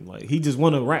frame. Like he just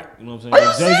want to rap. You know what I'm saying? Are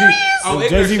you serious? Oh,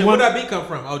 Jay-Z, where that beat come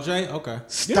from? Oh, Jay. Okay.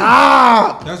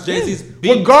 Stop. That's Jay-Z's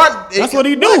beat. That's what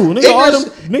he do.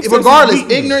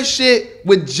 Regardless, ignorant shit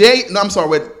with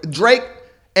with Drake.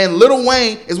 And Lil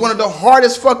Wayne is one of the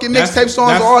hardest fucking mixtape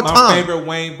songs of all time. That's my favorite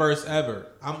Wayne verse ever.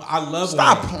 I love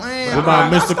Stop Wayne. Playing. What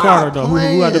about Mr. Carter though?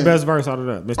 Who had the best verse out of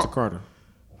that? Mr. Carter.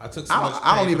 I took so much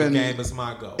pain for the game. It's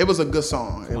my goal. It was a good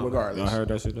song, regardless. I heard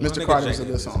that shit. Mr. Carter was a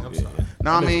good song.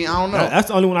 No, I mean, I don't know. That's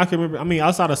the only one I can remember. I mean,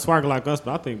 outside of Swag Like Us,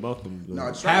 but I think both of them.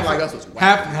 No, Swag Like Us was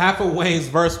whack. Half of Wayne's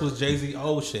verse was Jay-Z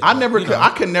old shit.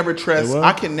 I can never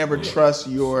trust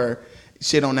your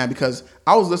shit on that because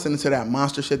I was listening to that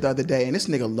Monster shit the other day and this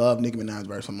nigga loved Nicki Minaj's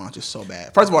verse from Monster so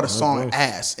bad. First of all, the song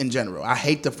ass in general. I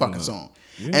hate the fucking song.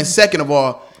 Yeah. And second of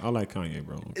all, I like Kanye,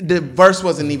 bro. The verse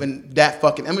wasn't even that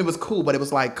fucking. I mean, it was cool, but it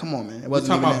was like, come on, man. It wasn't.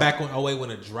 Talking about back when 08 when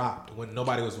it dropped, when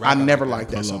nobody was rapping. I never liked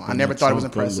that song. I never thought it was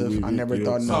impressive. I never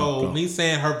thought. So me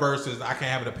saying her verses, I can't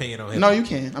have an opinion on him. No, you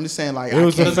can. I'm just saying like it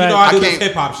was the fact. I do this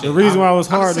hip hop shit. The reason why it was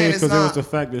hard is because it was the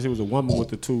fact that she was a woman with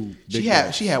the two. She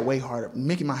had way harder.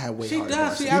 Nicki Minaj had way harder. She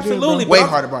does. She absolutely way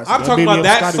harder bars. I'm talking about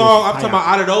that song. I'm talking about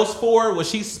out of those 4 when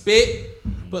she spit,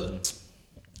 but.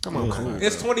 Come on.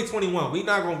 It's 2021. We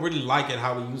not gonna really like it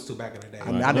how we used to back in the day.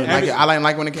 I didn't like it. I didn't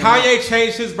like when it came Kanye out.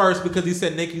 Changed his verse because he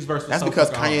said Nicki's verse was That's because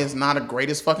Kanye is not the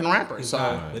greatest fucking rapper. He's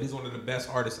not, but he's one of the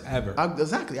best artists ever.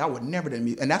 Exactly. I would never do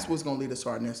music. And that's what's gonna lead us to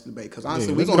our next debate. Because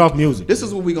honestly, we're gonna get off music. This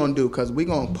is what we're gonna do, because we're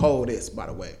gonna poll this, by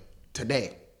the way,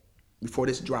 today. Before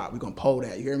this drop, we're gonna poll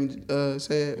that. You hear me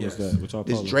say it? What's that? What y'all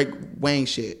this Drake Wayne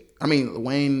shit. I mean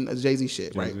Wayne Jay-Z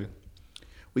shit, right?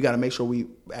 We gotta make sure we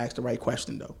ask the right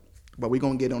question though. But we're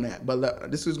going to get on that. But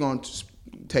this is going to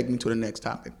take me to the next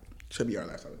topic. Should be our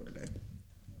last topic of the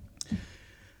day.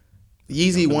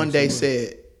 Yeezy one day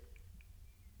said,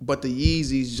 but the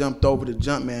Yeezys jumped over the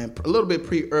Jumpman a little bit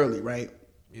early, right?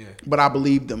 Yeah. But I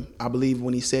believed him. I believed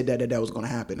when he said that was going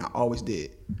to happen. I always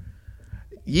did.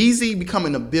 Yeezy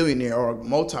becoming a billionaire or a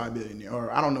multi-billionaire,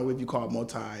 or I don't know if you call it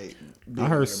multi. I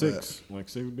heard 6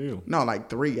 billion. No, like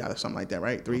 3 or something like that,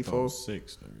 right? 3, 4,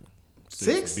 6.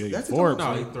 6? That's Forbes.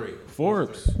 No, he 3.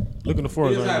 Forbes. Look at the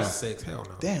Forbes He right now. 6. Hell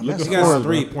no. Damn, Look that's at He got Forbes,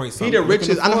 3 bro. points. He the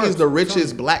richest. I know he's the Forbes.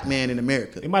 richest black man in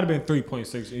America. It might have been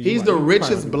 3.6. He's the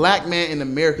richest black man in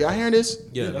America. Y'all hearing this?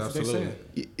 Yeah, that's what they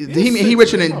absolutely. He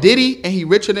richer than Diddy and he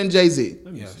richer than Jay-Z.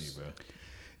 Let me Yes. see,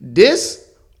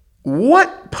 bro.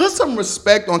 Put some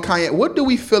respect on Kanye. What do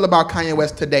we feel about Kanye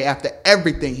West today after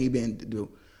everything he been to do?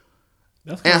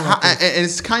 That's And, kinda like and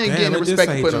it's Kanye getting Damn, the it did respect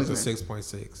say he he put on jumped to his name.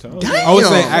 6.6. Damn. I would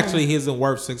say actually he isn't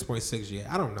worth 6.6 yet.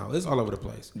 I don't know. It's all over the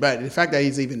place. But the fact that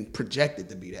he's even projected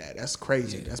to be that's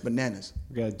crazy. Yeah. That's bananas.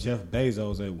 We got Jeff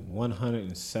Bezos at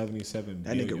 177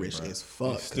 That billion. nigga rich bro. as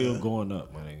fuck. It's still going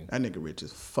up, my nigga. That nigga rich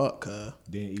as fuck,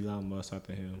 Then Elon Musk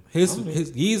after him. His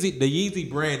Yeezy, the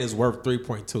Yeezy brand is worth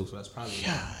 3.2, so that's probably.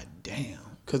 God damn.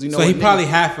 Because you know. So he what, probably nigga,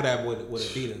 half of that with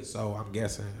Adidas. So I'm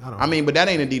guessing. I don't know. I mean, but that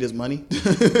ain't Adidas money.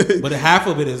 But half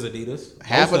of it is Adidas.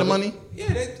 Half Most of the it- money? Yeah,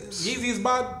 Yeezy's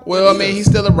bought. Well, Adidas. I mean, he's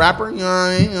still a rapper. You know what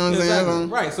I mean? You know what I'm Exactly. saying?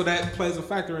 Right. So that plays a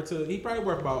factor into. He probably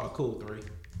worth about a cool 3.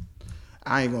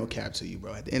 I ain't gonna cap to you,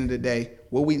 bro. At the end of the day,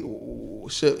 what we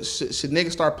should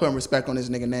niggas start putting respect on this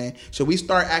nigga name? Should we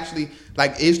start actually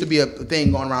like it used to be a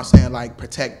thing going around saying like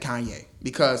protect Kanye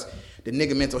because the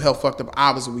nigga mental health fucked up.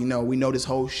 Obviously, we know this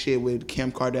whole shit with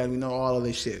Kim Kardashian. We know all of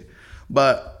this shit.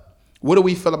 But what do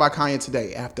we feel about Kanye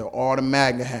today after all the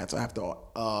MAGA hats, after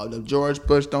the George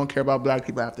Bush don't care about black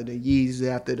people, after the Yeezy,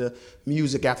 after the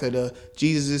music, after the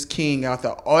Jesus is King,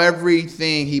 after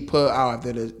everything he put out,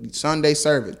 after the Sunday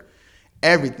service,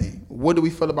 everything. What do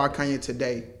we feel about Kanye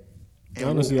today? And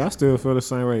Honestly, I still feel the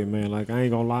same way, man. Like, I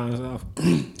ain't gonna lie.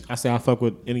 I say I fuck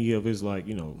with any of his, like,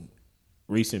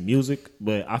 recent music,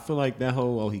 but I feel like that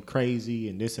whole, he crazy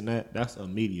and this and that, that's a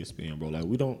media spin, bro. Like,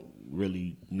 we don't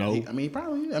really know.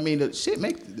 the shit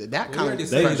make that kind of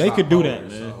They could do that, man.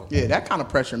 So. yeah, that kind of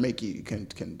pressure make you can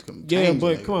Yeah, change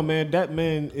but it. come on, man. That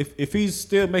man, if he's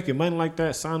still making money like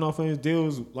that, sign off on his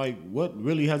deals, like, what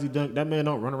really has he done? That man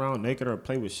don't run around naked or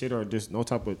play with shit or just no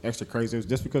type of extra crazy.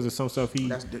 Just because of some stuff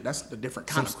That's the different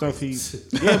some kind of stuff crazy.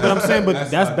 Yeah, but I'm saying,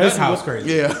 but that's basically how what- it's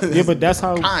crazy. Yeah, but that's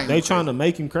how Kind they of trying to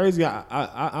make him crazy.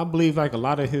 I believe like a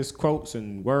lot of his quotes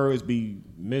and words be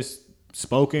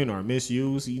misspoken or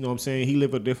misused. You know what I'm saying? He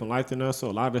live a different life than us, so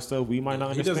a lot of the stuff we might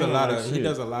not He understand.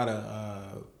 does a lot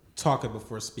of talking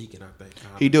before speaking. I think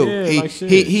He do. Yeah,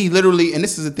 He literally, and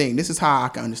this is the thing. This is how I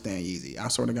can understand Yeezy. I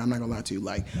swear to God, I'm not gonna lie to you.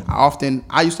 Like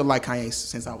I used to like Kanye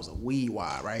since I was a wee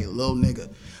wide, right, little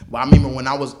nigga. But I remember when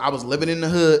I was living in the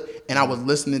hood and I was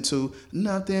listening to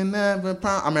Nothing Ever.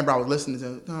 I remember I was listening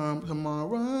to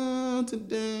Tomorrow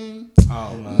Today.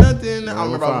 Nothing. I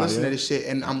remember I was listening to this shit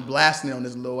and I'm blasting it on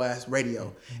this little ass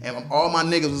radio. And all my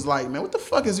niggas was like, man, what the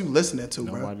fuck is you listening to,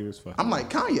 bro? Nobody was fucking. I'm like,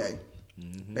 Kanye.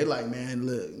 They like, man,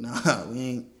 look, nah,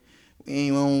 we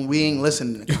ain't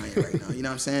listening to Kanye right now. You know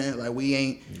what I'm saying? Like, we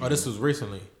ain't. Oh, this was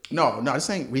recently. No, this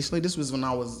ain't recently. This was when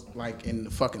I was like in the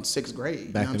fucking 6th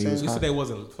grade. Back you know when what he I'm was saying? You said they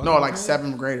wasn't. Fucking No, like Kanye?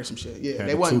 7th grade or some shit. Yeah, Had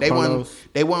they the wasn't. two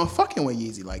They wasn't fucking with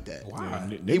Yeezy like that. Wow.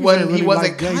 He wasn't. He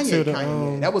wasn't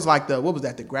Kanye. That was like what was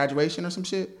that? The graduation or some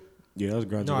shit. Yeah, that was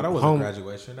graduation. No, that wasn't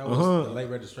graduation. That was the late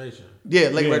registration. Yeah,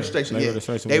 late registration. late Yeah,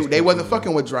 registration they was wasn't fucking,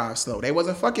 fucking with Drive Slow. They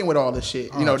wasn't fucking with all this shit.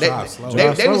 Oh, You know, Drive Slow. they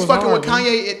Drive Slow was was fucking hard, with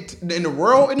Kanye in the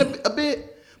world a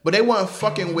bit, but they wasn't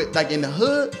fucking with like in the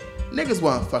hood. Niggas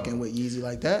wasn't fucking with Yeezy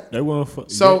like that. They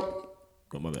weren't. So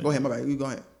Go ahead, my bad. You go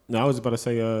ahead. No, I was about to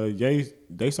say, Ye.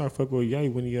 They started fucking with Ye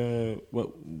when he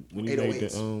when he made the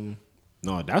 808s.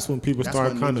 No, that's when people That's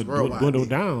started when kind niggas of worldwide dwindle did.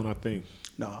 down. I think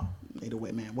No,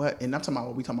 808, man. What? And I'm talking about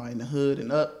what we talking about in the hood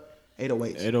and up.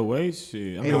 808s. 808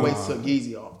 shit. I mean, 808s took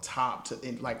Yeezy off top to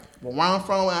like where I'm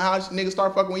from and how niggas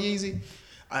start fucking with Yeezy.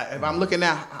 If I'm looking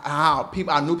at how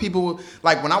people, I knew people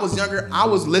like when I was younger, I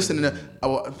was listening to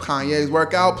Kanye's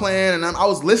workout plan, and I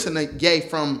was listening to Ye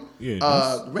from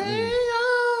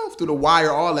through the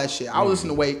wire, all that shit. I was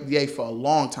listening to Ye for a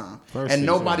long time, and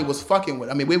nobody was fucking with.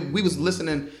 I mean, we was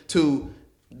listening to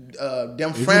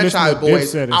them franchise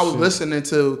boys. I was listening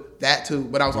to that too,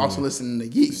 but I was also listening to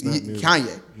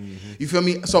Kanye. You feel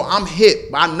me? So I'm hip,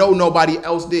 but I know nobody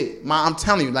else did. I'm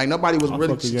telling you, like nobody was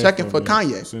really checking for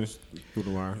Kanye. Since through the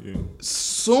wire, yeah.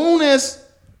 Soon as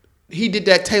he did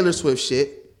that Taylor Swift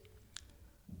shit,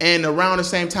 and around the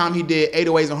same time he did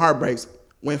 808s and Heartbreaks,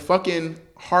 when fucking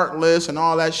Heartless and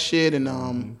all that shit,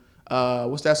 and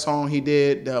What's that song he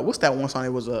did? What's that one song? It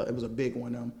was a big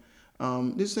one.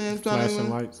 This is Flashing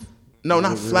Lights. No,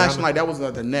 not Flashing Light. That was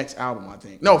the next album, I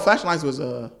think. No, Flashing Lights was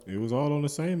It was all on the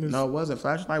same. No, it wasn't.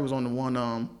 Flashing Light was on the one.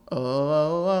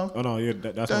 Oh no, yeah,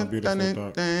 that's on Beautiful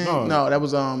Dark. No, that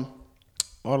was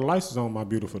All the Lights is on My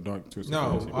Beautiful Dark too.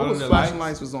 No, what was Flashing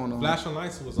Lights was on? Flashing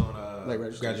Lights was on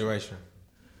Graduation.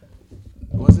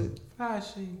 Was it?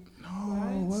 Flashing.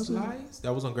 No, was it? Lights?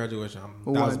 That was on Graduation. I'm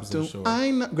 1,000%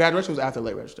 sure. Graduation was after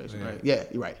Late Registration, right? Yeah,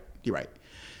 you're right.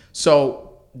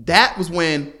 So that was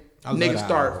when niggas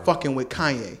started fucking with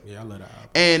Kanye. Yeah, I love that album.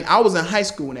 And I was in high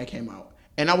school when that came out.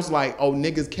 And I was like, oh,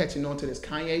 niggas catching on to this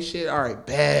Kanye shit? All right,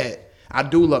 bad. I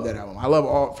do love that album. I love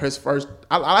all his first.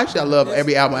 I love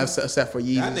every album except for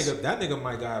Yeezus. That nigga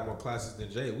might got more classes than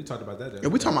Jay. We talked about that. Yeah,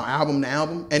 we talking about album to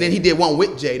album. And then he did one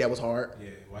with Jay that was hard.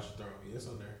 Yeah, Watch the Throne. Yeah, it's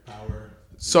on there. Power.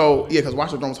 So, yeah, because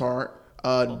Watch the Throne was hard.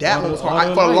 That one was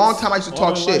hard. For a long time, I used to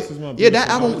talk shit. Yeah, that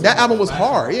album was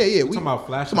hard. Yeah. We talking about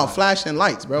Flash and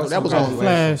Lights, bro. That was on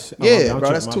Flash. Yeah,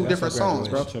 bro. That's two different songs,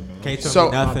 bro. Can't tell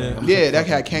me nothing. Yeah, that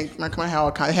had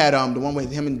it had the one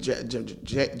with him and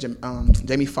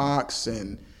Jamie Foxx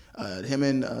and him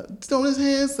and throwing his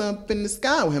hands up in the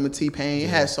sky with him and T-Pain. It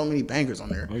had so many bangers on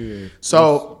there. Oh yeah.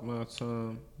 So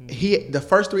the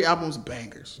first 3 albums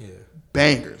bangers. Yeah.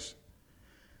 Bangers.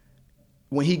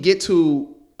 When he get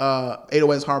to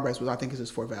 808s Heartbreaks, was I think is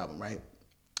his 4th album, right?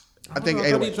 I think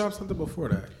 808s. He dropped something before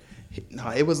that. No,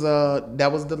 it was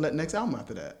that was the next album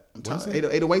after that. I'm telling you,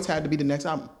 808s had to be the next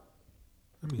album.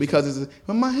 Because it's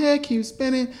when my head keeps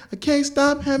spinning, I can't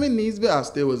stop having these. I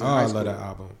still was in high school. I love that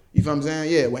album. You feel what I'm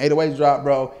saying? Yeah, when 808s dropped,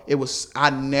 bro, I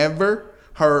never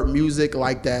heard music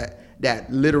like that.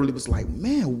 That literally was like,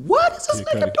 man, what is this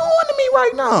nigga doing to me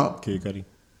right now? Kid Cudi.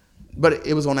 But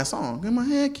it was on that song. And my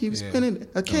head keeps spinning.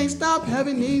 I can't stop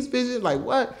having these visions. Like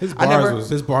what? His bars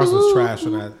was trash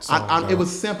on that song. It was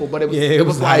simple, but it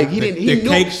was like he didn't. He the knew,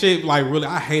 cake shit. Like really,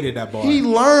 I hated that bar. He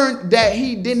learned that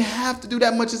he didn't have to do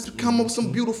that much just to come up with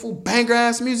some beautiful banger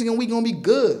ass music, and we gonna be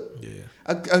good. Yeah.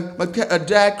 A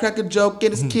Jack Cracker joke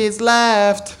and his kids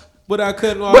laughed, but I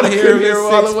couldn't all hear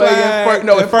all the way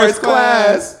in first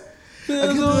class.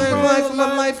 Life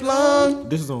my lifelong.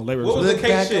 This is on Labor. What was the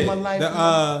cake shit?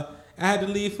 I had to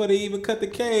leave for to even cut the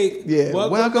cake. Yeah,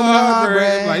 welcome to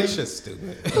Heartbreak. Like, it's just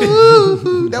stupid.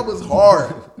 Ooh, that was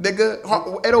hard, nigga.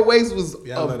 808s was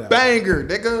a banger,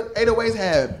 nigga. 808s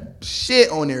had shit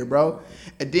on there, bro.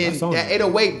 And then that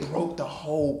 808 broke the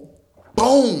whole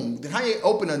boom. Kanye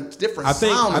opened a different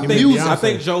sound of music. I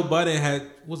think Joe Budden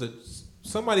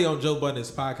somebody on Joe Budden's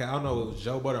podcast. I don't know if it was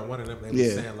Joe Budden or one of them. They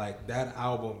were saying like that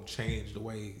album changed the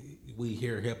way we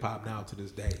hear hip hop now to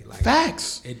this day. Like,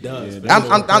 facts. It does.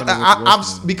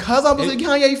 I'm because I was a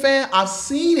Kanye fan. I've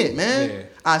seen it, man. Yeah.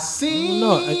 I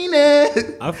seen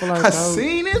it. I feel like I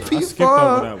seen it before. I skipped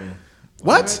over that one.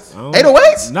 What?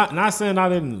 808s? Not saying I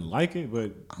didn't like it,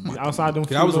 but outside them.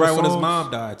 I was right when his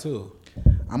mom died too.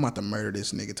 I'm about to murder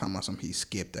this nigga talking about something he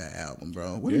skipped that album,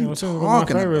 bro. What are you talking about?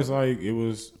 My favorites, like it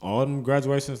was all them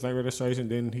graduations, like registration.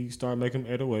 Then he started making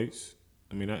 808s.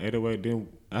 I mean, that 808. Then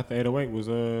after 808 was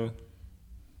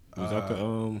after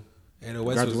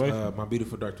 808s was My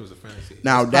Beautiful Dark Twisted Fantasy.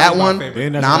 Now that one,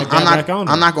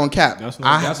 I'm not gonna cap.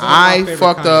 I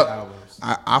fucked up.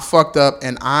 I fucked up,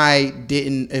 and I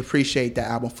didn't appreciate that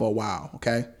album for a while.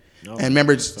 Okay. No, and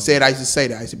remember, I used to say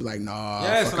that. I used to be like, nah.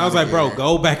 Yes, and I was like, bro,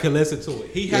 go back and listen to it.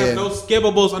 He has no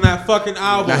skippables on that fucking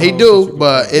album. Now he do,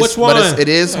 but it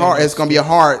is hard. It's gonna be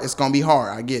hard.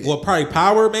 I get it. Well, probably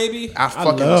Power, maybe. I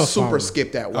fucking super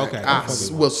skipped that one. Okay, I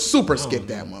will super skip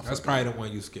that one. That's probably the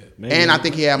one you skipped. And I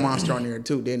think he had Monster on there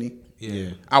too, didn't he?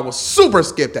 Yeah. I will super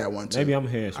skip that one too. Maybe I'm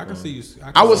here. I can see you.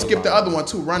 I would skip the other one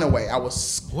too, Runaway. I was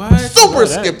super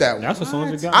skip that one. That's a song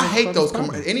that got I hate those.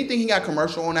 Anything he got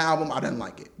commercial on the album, I didn't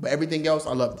like it. But everything else,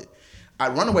 I loved it.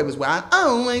 Runaway was where I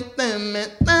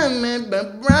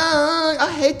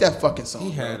hate that fucking song. He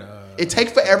had it take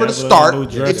forever to start.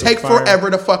 It take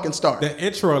forever to fucking start. The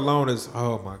intro alone is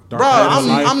Dark Bro,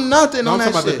 I'm nothing on that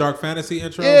shit. Talking about the Dark Fantasy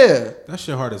intro? Yeah. That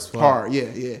shit hard as fuck. Hard,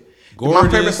 yeah. Gorgeous. My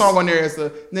favorite song on there is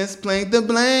the Let's Play the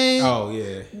Blame. Oh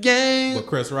yeah, game with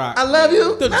Chris Rock. I love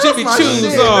you. The Jimmy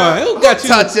Choos on. Who got you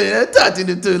touching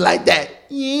the dude like that?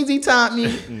 Yeezy taught me.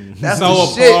 That's so the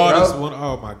shit, bro.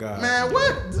 Oh my god, man,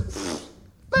 what?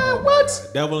 Man, what?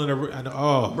 Devil in the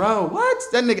bro, what?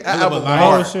 That nigga album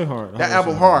hard. That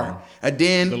album hard. And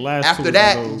then after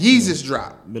that, Yeezus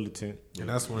dropped. Militant, and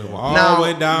that's when it all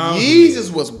went down.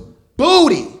 Yeezus was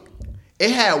booty. It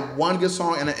had one good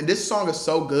song, and this song is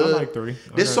so good. I like 3.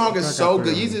 This song is so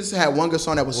good. Yeezus had one good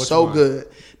song that was so good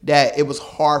that it was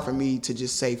hard for me to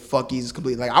just say fuck Yeezus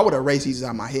completely. Like I would erase Yeezus out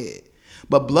of my head.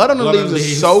 But Blood on the Leaves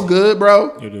is so good,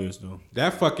 bro. It is though.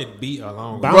 That fucking beat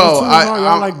alone. Bound Bro, too,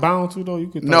 y'all like Bound too though. You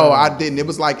could. No, I didn't. It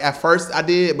was like at first I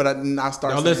did, but I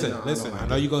started. No, listen. I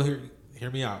know you're gonna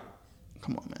hear me out.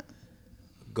 Come on, man.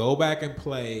 Go back and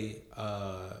play.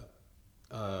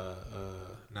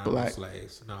 Not Black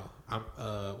Slaves. No, I'm.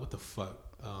 What the fuck?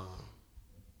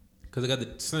 Because I got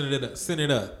to send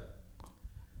it up.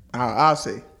 I'll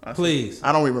see. Please.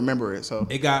 I don't even remember it. So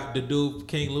it got the dude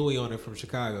King Louis on it from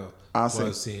Chicago. I'll see.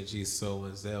 CNG Soul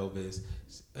and Elvis,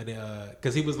 and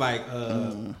because he was like,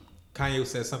 Kanye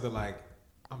said something like,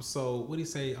 "I'm so." What do you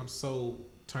say? I'm so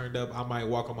turned up. I might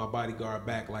walk on my bodyguard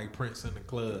back like Prince in the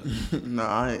club. No,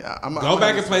 I'm go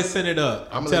back and play Send It Up.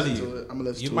 I'm telling you, I'm gonna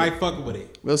listen to it. You might fuck with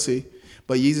it. We'll see.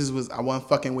 But Yeezus I wasn't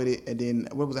fucking with it, and then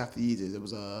what was after Yeezus? It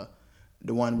was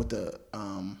the one with the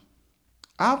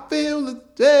I feel the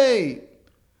day.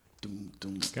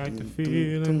 Got the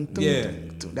feeling. Yeah,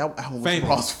 that album was Famous.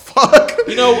 raw as fuck.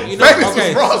 You know. Famous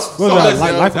Okay. was raw as fuck.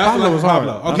 Life of Pablo was hard.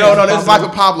 Okay. No, that's Life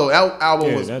of Pablo. That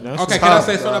album was Okay, tough, can I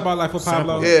say something about Life of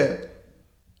Pablo? Yeah.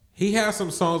 He has some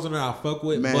songs on there I fuck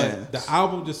with, Man. but the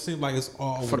album just seems like it's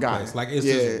all over the place. Like it's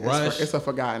just rushed. It's a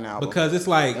forgotten album. Because it's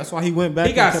like That's why he went back.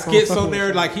 he got and kept skits fucking on there,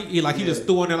 with like he just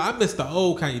threw on there. I miss the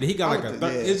old Kanye. He got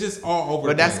like it's just all over.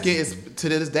 But the that place. skit is to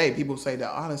this day. People say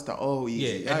that it's the old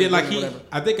Yeezy. Yeah, and then like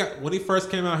I think when he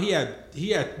first came out, he had.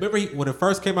 Remember when it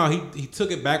first came out, he took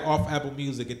it back off Apple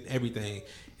Music and everything.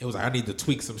 It was like I need to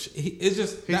tweak some shit. It's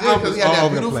just that album is all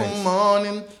over the place.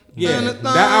 Morning. Yeah,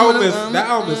 that album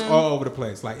is all over the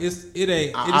place. Like it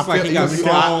ain't. It's like he got songs.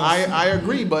 I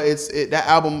agree, but that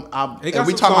album. It got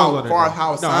we some talking songs about far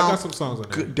how it sounds. I got some songs on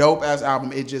there. Dope ass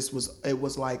album. It just was.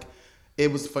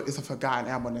 It's a forgotten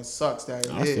album. It sucks that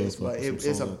it is, but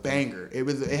it's a banger.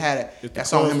 It had that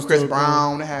song with him, Chris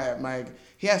Brown. It had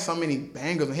he had so many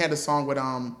bangers. And he had a song with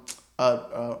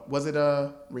was it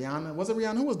Rihanna? Was it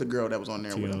Rihanna? Who was the girl that was on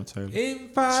there with him?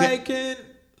 If I can.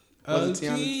 That was it's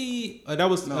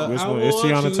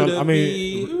Tiana Taylor. I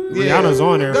mean, Rihanna's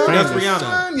on there. That's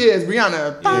Rihanna. Yeah, it's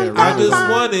Rihanna. I just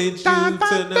wanted you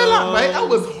to know. That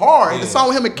was hard. The song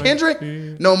with him and Kendrick,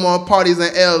 No More Parties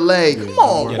in L.A. Come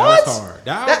on, what? That was hard.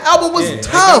 That album was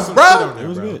tough, bro. It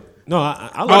was good. No,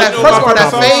 I like that first part.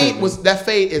 That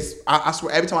fade is. I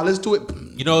swear, every time I listen to it,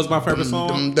 you know, it's my favorite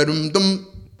song.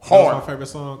 Hard. My favorite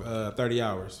song, 30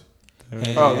 Hours.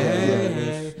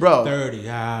 Hey, bro. 30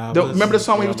 hours. Remember the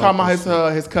song when he was talking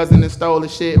about his cousin that stole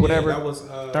his shit, whatever? That was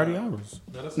 30 hours.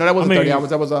 No, that wasn't 30 hours.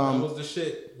 That was That was the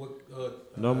shit.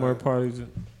 No more parties.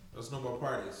 There's no more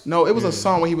parties. No, it was a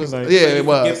song when he was like, it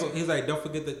was. He's like, don't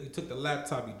forget that you took the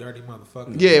laptop, you dirty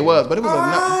motherfucker. Yeah, it was, but it was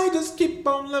I just keep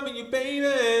on loving you,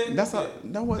 baby. That's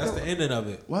the ending of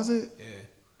it. Was it?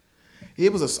 Yeah.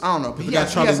 It was I don't know. But he got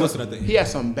Charlie Wilson, I think. He had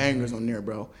some bangers on there,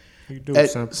 bro.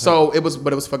 So it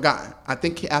was forgotten. I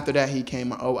think after that he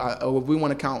came. If we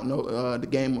want to count the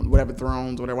game, whatever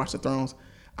Thrones, whatever Watch the Thrones.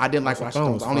 I didn't like Watch the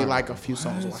Thrones. I only like a few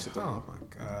songs of Watch the Thrones. Oh my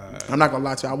god! I'm not gonna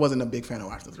lie to you. I wasn't a big fan of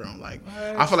Watch the Throne. Like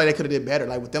I feel like they could have did better.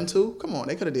 Like with them two, come on,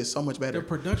 they could have did so much better.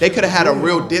 They could have had a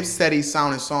real Dipset-y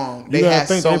sounding song. They had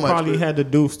so much. They probably had to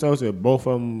do stuff that both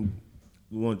of them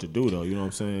wanted to do though. You know what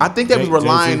I'm saying? I think they was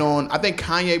relying on. I think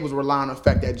Kanye was relying on the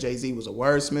fact that Jay-Z was a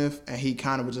wordsmith, and he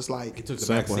kind of was just like he took the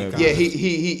backseat. Yeah,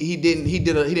 he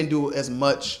didn't do as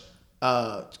much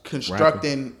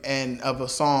constructing and of a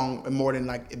song more than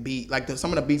like a beat. Like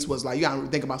some of the beats was like you gotta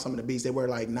think about some of the beats. They were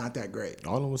like not that great.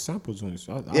 All of them was samples on it.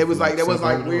 So it was like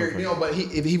weird, you know. But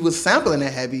if he was sampling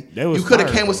that heavy, you could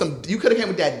have came with some. You could have came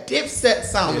with that Dipset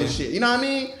sound and shit. You know what I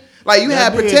mean? Like you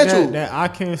had potential. That I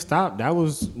Can't Stop. That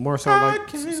was more so like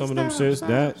some of them shits.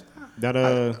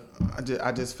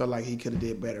 I just felt like he could have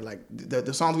did better. Like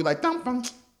the songs we like, dum dum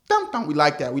dum dum. We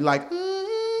like that. We like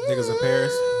Niggas in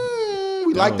Paris.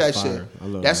 We like that shit.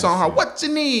 That song, hard. What you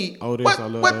need? Otis,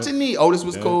 what you need? Otis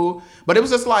was cool, but it was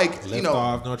just like Lift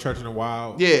off, No Church in the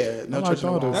Wild. Yeah, No Church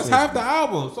in the Wild. That's half the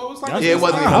album, so it's like it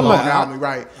wasn't even a long album,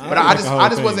 right? But I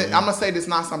just wasn't. I'm gonna say this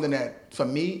not something that for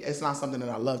me. It's not something that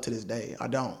I love to this day. I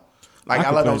don't. Like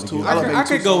I love those two. I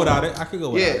could go without it.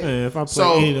 Yeah. Man, if I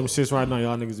play any of them shits right now,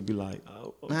 y'all niggas would be like,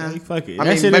 oh, okay, fuck it. I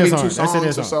mean, maybe 2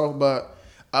 songs or so, but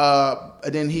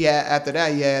then he had after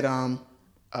that he had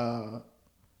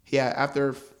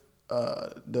after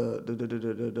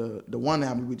the one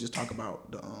album we just talked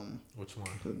about which one?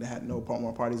 They had No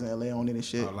More Parties in LA on it and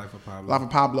shit. Life of Pablo. Life of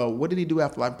Pablo. What did he do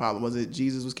after Life of Pablo? Was it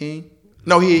Jesus Was King?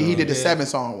 No, he did the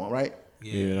 7-song one, right?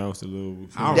 Yeah, that was the little.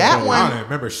 I don't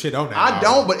remember shit on that. I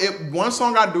don't, but one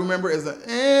song I do remember is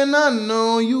 "And I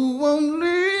Know You Won't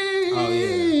Leave." Oh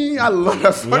yeah, I love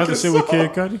that fucking Was that the shit song. with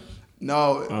Kid Cudi?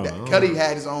 No, Cudi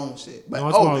had his own shit. But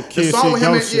the song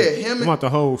with him and about the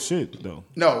whole shit though.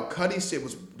 No, Cudi shit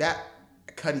was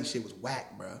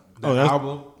whack, bro. The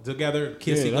album together,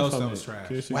 Kiss See Ghost was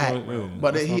trash. Whack, bro.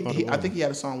 But I think he had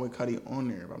a song with Cudi on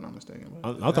there, if I'm not mistaken.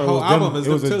 I thought it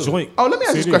was a joint. Oh, let me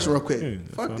ask you this question real quick.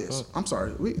 Fuck this. I'm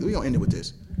sorry. We gonna end it with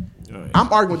this. Right.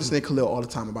 I'm arguing with this nigga Khalil all the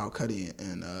time about Cudi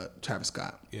and Travis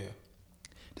Scott. Yeah.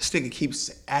 This nigga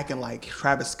keeps acting like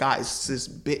Travis Scott is this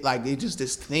bit, like it's just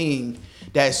this thing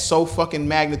that's so fucking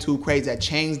magnitude crazy that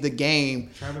changed the game.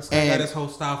 Travis Scott got his whole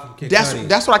style from Kid Cudi.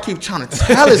 That's what I keep trying to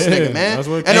tell this nigga, man.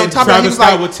 And on top of that, Travis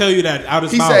Scott would tell you that out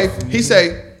his mouth. He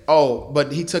say, oh,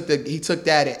 but he took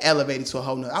that and elevated to a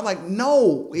whole nother. I'm like,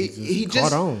 no, he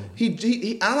just I'm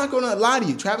not gonna lie to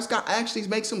you. Travis Scott actually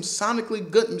makes some sonically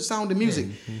good sounding music.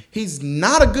 Mm-hmm. He's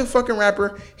not a good fucking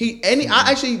rapper. I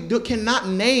actually cannot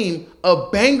name a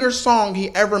banger song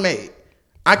he ever made.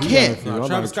 I can't. No,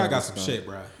 Travis Scott got some shit,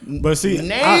 bro. But see,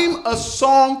 name a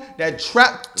song that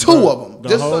trapped two of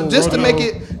them, just to make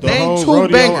it. Name two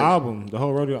bangers. The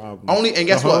whole rodeo album. Only, and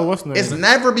guess what? It's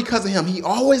never because of him. He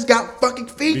always got fucking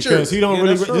features. Because he don't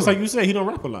really, just like you said, he don't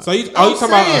rap a lot. So you talking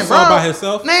about a song by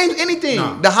himself? Name anything.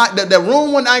 No. The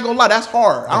room one, I ain't gonna lie, that's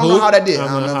hard. I don't know how that did.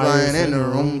 I'm not lying in the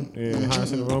room.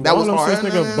 That was hard.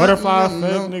 Nigga, Butterfly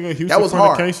Effect, nigga, Houston that was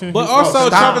hard. But also,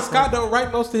 Travis Scott don't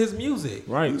write most of his music.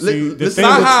 Right.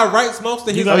 Saha writes most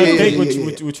of his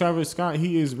music. With Travis Scott,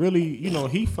 he is really,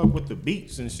 he fuck with the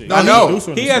beats and shit. I know. He's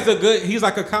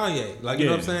like a Kanye. Like, you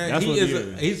know what I'm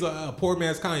saying? He's a poor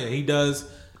man's Kanye. He does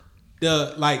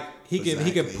he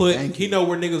can put, he know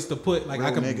where niggas to put, like,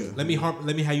 let me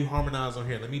have you harmonize on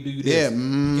here. Let me do you this.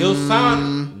 Yeah. It'll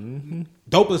sound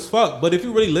dope as fuck. But if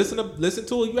you really listen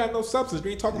to it, you have no substance.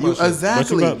 You ain't talking about shit.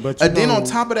 Exactly. And then on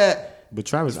top of that, but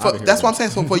Travis, that's what I'm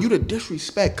saying. So for you to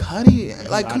disrespect Cudi,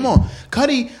 like, come on,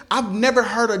 Cudi, I've never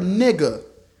heard a nigga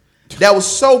that was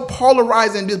so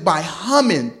polarizing just by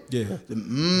humming. Yeah.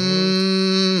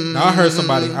 I heard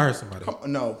somebody.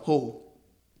 No, who?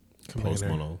 Post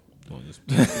Malone.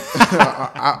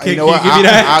 You know what?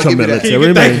 I'll give you that.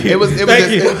 Thank you. It was.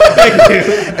 Thank you.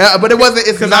 But it wasn't.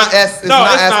 It's not as. It's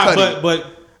not as Cudi. But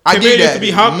I get that. To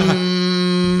be humming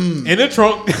in the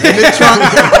trunk.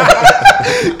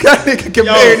 Cudi can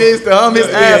compare this to hum his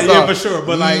ass off. Yeah, for sure.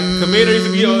 But like, Commander used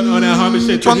to be on that humming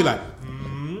shit. He like.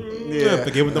 Yeah,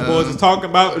 forget what the boys was talking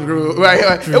about. Right.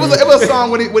 It was a song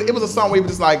when it was a song where he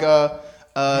was just like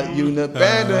you the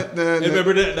band.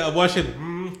 Remember that one shit?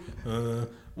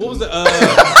 What was the you know what I'm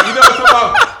talking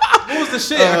about? What was the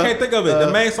shit? I can't think of it. The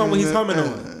main song when he's humming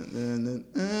on.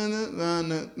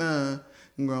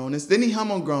 Grown and then he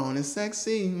hum on grown and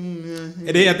sexy. And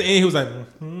then at the end he was like,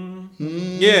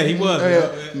 yeah, he was.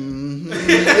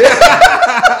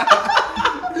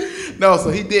 No, so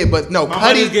he did, but no. My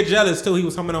Cudi get jealous too. He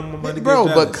was humming on my money. Bro,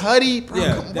 but Cudi,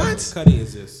 what? Cudi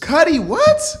is just. Cudi,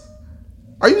 what?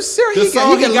 Are you serious? He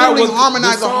can literally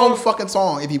harmonize the whole fucking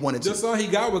song if he wanted to. The song he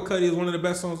got with Cudi is one of the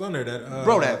best songs on there.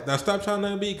 That Stop Trying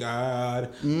to Be God.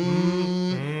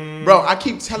 Bro, I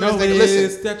keep telling this nigga,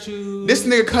 listen. This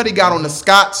nigga Cudi got on the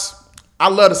Scots. I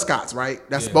love the Scots, right?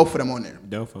 That's both of them on there.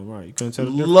 Definitely right. You couldn't tell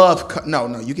the difference.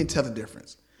 No, you can tell the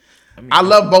difference. I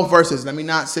love both verses. Let me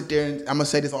not sit there and I'm gonna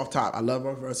say this off top. I love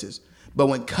both verses. But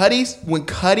when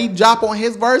Cudi drop on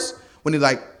his verse, when he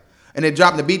like, and it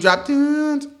dropped, the beat dropped.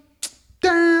 Yeah,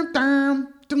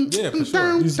 for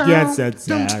sure.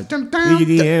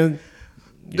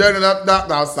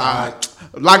 Outside,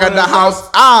 like at the house.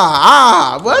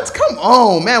 What? Come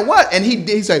on, man. What? And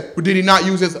he said, well, did he not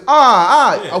use his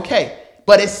Yeah. Okay,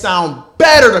 but it sound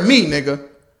better to me, nigga.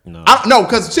 No,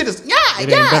 because shit is I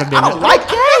don't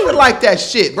like that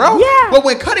shit, bro. Yeah. But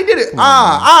when Cudi did it,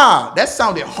 that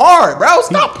sounded hard, bro.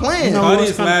 Stop playing.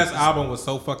 Cudi's last album was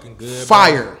so fucking good.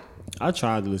 Fire. Bro. I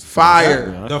tried to listen.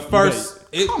 Fire. The first.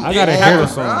 I gotta hear the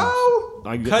song.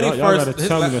 Like, Cudi first.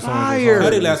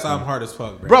 Cudi last album hard as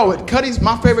fuck, bro.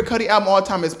 My favorite Cudi album all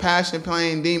time is Passion,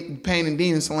 Pain, and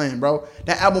Demon Slaying, bro.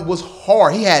 That album was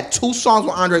hard. He had 2 songs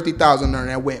with Andre 3000 there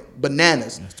that went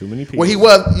bananas. That's too many people. Where he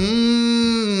was.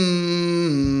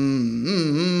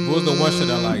 What was the one shit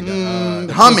I like?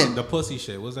 The humming. The pussy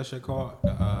shit. What's that shit called?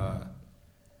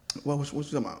 What you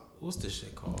talking about? What's this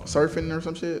shit called? Surfing or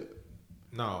some shit?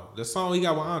 No, the song he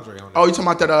got with Andre on it. Oh, you talking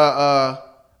about that?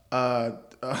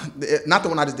 Not the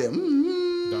one I just did.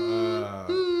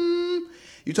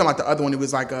 You talking about the other one? It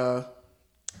was like damn,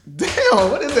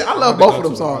 what is it? I love both of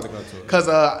them songs because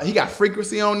he got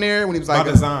Frequency on there when he was like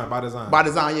by design,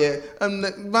 yeah,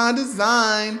 by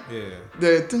design, yeah.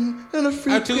 The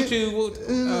frequency.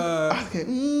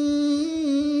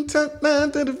 Turn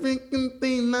down to the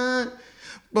frequency line.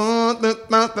 Come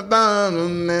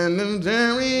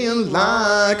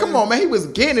on, man. He was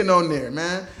getting it on there,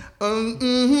 man. Come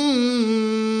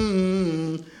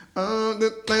on, man.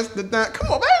 Let's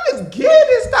get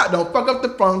it. Stop. Don't fuck up the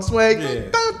funk sway.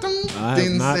 What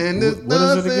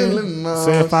is it again?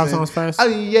 Say it 5 songs fast. Oh,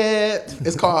 yeah.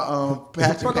 It's called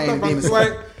Patrick Payne and Demon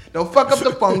Sway. Don't fuck up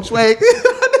the funk sway.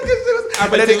 I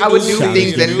would do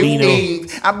things and do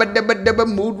things. I but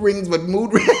mood rings with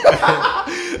mood rings.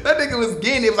 That nigga was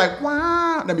getting it. It was like,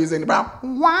 wow. That music about,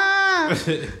 wow.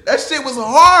 That shit was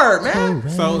hard, man.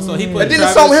 So he put. And then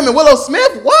the song him and Willow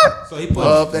Smith. What? So he put.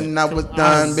 Love and I was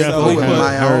done before with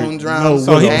my own drums.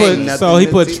 So he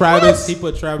put Travis. He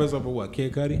put Travis over what?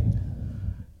 Kid Cudi.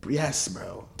 Yes,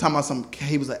 bro. Talking about some.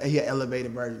 He was he an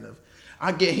elevated version of.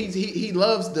 I get he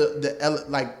loves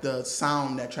the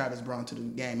sound that Travis brought to the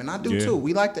game, and I do too.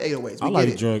 We like the 808s. I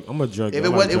like drug. I'm a drug. If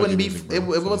it wouldn't be, if it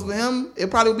was with him,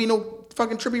 it probably would be no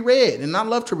fucking Trippie Redd, and I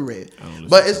love Trippie Redd.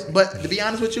 But to be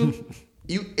honest with you,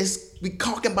 we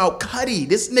talking about Cudi.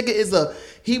 This nigga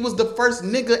he was the first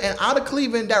nigga out of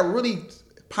Cleveland that really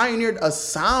pioneered a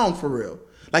sound for real.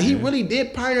 Like he really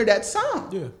did pioneer that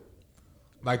sound. Yeah,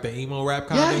 like the emo rap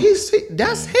kind. Yeah,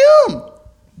 that's him.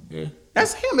 Yeah.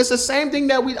 That's him. It's the same thing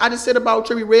that I just said about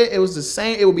Trippie Redd. It was the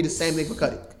same. It would be the same thing for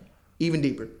Cudi, even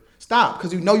deeper. Stop,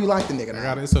 because you know you like the nigga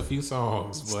now. It's a few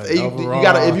songs, but overall, you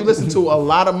gotta. If you listen to a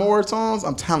lot of more songs,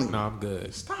 I'm telling you. No, I'm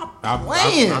good. Stop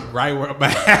playing. I'm right where I'm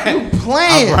at. You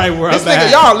playing? I'm right where this I'm nigga,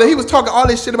 at. y'all, he was talking all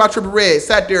this shit about Trippie Redd.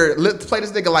 Sat there, played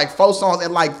this nigga like 4 songs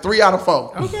and like 3 out of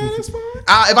 4. Okay, that's fine.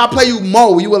 If I play you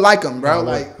Mo, you would like him, bro.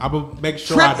 Like I'm gonna make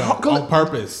sure I don't on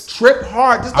purpose. Trip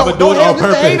hard. Just I'm don't gonna do it on hate him.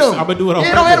 Just hate purpose. him. I'm gonna do it on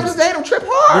yeah, purpose. Don't hate him. Just hate him. Trip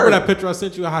hard. Remember that picture I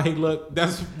sent you? How he looked?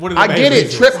 That's one of the I main get it.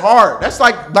 reasons. Trip hard. That's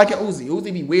like an Uzi.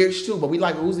 Uzi be weird too, but we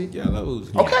like Uzi. Yeah, I love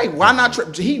Uzi. Okay, why not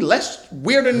Trip? He less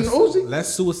weirder than Uzi.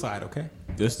 Less suicide, okay?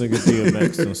 This nigga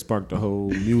DMX done sparked the whole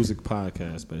music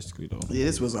podcast, basically, though. Yeah,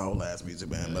 this was our whole last music,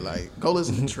 man. But like, go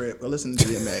listen to Trip. Go listen to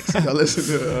DMX. Go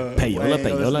listen to Wayne,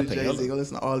 go listen to Jay-Z. Go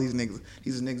listen to all these niggas.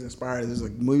 These niggas inspired. This is a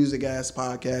music ass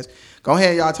podcast. Go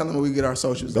ahead, y'all. Tell them where we get our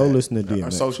socials. Go listen to DMX.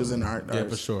 Our socials and our yeah,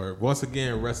 for sure. Once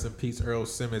again, rest in peace, Earl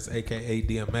Simmons, aka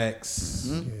DMX.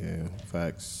 Mm-hmm. Yeah,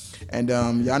 facts. And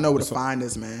y'all know where to find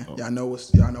us, man. Y'all know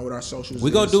what our socials.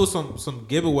 We gonna do some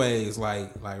giveaways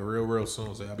like real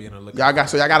soon. So y'all be in the look. Y'all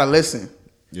gotta listen.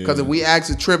 Because if we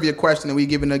ask a trivia question and we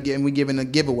giving a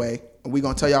giveaway, and we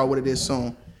gonna tell y'all what it is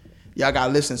soon. Y'all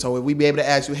gotta listen. So if we be able to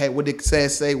ask you, hey, what did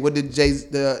Seth say? What did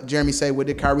Jeremy say? What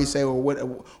did Kyrie say?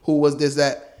 Or who was this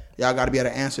that? Y'all gotta be able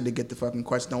to answer to get the fucking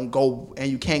question. Don't go, and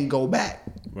you can't go back.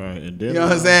 Right, and then, you know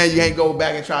what I'm saying? You ain't go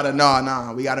back and try to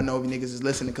nah. We gotta know if you niggas is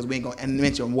listening because we ain't gonna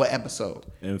mention what episode.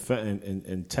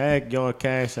 And tag y'all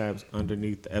cash apps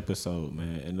underneath the episode,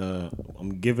 man. And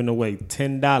I'm giving away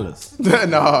 $10.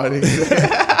 No,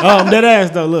 I'm dead ass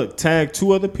though. Look, tag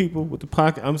 2 other people with the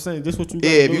pocket. I'm saying this what you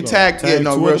gotta do. If you tag 2 real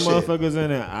other shit. motherfuckers in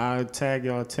there, I tag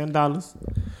y'all $10.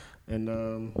 And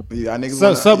y'all niggas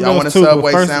want a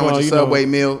Subway sandwich, a Subway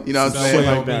meal. You know what I'm saying?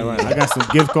 Like that, right? I got some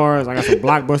gift cards. I got some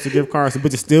Blockbuster gift cards,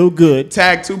 but it's still good.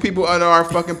 Tag 2 people under our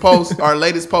fucking post, our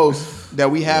latest post that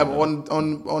we have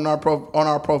on our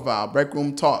profile. Break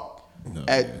Room Talk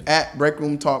at Break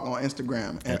Room Talk on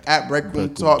Instagram and at Break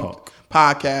Room Talk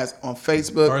Podcast on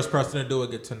Facebook. First person to do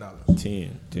it get $10.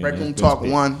 10. Break Room Talk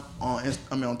 1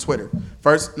 on Twitter.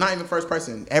 Not even first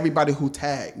person. Everybody who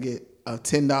tag get a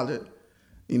 $10.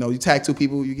 You know, you tag 2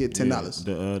 people, you get $10.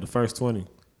 Yeah, the first 20.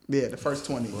 Yeah, the first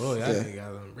 20. Oh, y'all niggas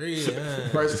got them real.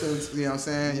 First 2, you know what I'm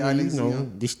saying? Y'all niggas, you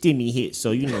know, the stimmy hit,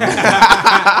 so you know.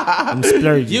 I'm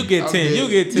splurging. You get 10. Okay. You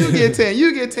get 10. You get 10.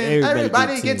 You get 10.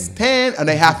 Everybody gets 10, and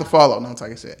they have to follow. No, I'm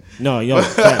talking shit. No, you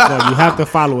have to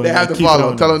follow it. They have to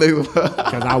follow. Tell them niggas.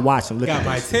 Because I watch them. Got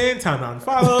my 10. Time to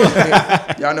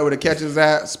unfollow. Y'all know where the catch is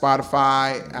at.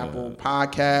 Spotify, Apple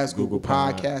Podcasts, Google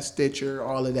Podcasts, Stitcher,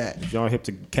 all of that. If y'all hit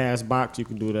the Castbox, you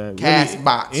can do that.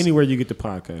 Castbox. Anywhere you get the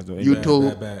podcast. Though.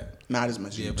 YouTube. Bad. Not as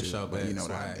much Yeah, YouTube, for sure, but you know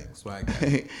what I mean. Swag.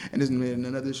 And this is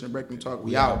another edition of Break Room Talk.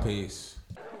 We out. Peace.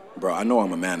 Bro, I know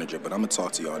I'm a manager, but I'm gonna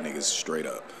talk to y'all niggas straight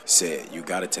up. Said, you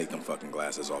gotta take them fucking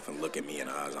glasses off and look at me in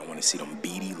the eyes. I wanna see them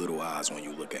beady little eyes when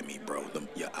you look at me, bro.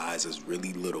 Your eyes is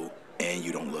really little and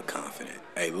you don't look confident.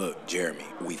 Hey, look, Jeremy,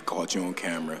 we've caught you on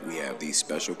camera. We have these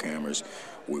special cameras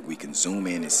where we can zoom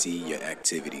in and see your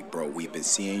activity. Bro, we've been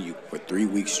seeing you for 3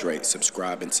 weeks straight,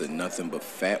 subscribing to nothing but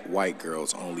fat white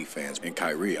girls OnlyFans. And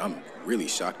Kyrie, I'm really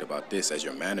shocked about this. As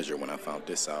your manager, when I found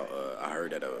this out, I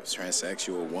heard that a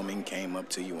transsexual woman came up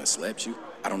to you and slept you.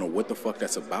 I don't know what the fuck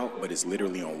that's about, but it's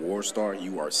literally on WarStar.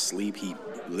 You are asleep. He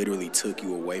literally took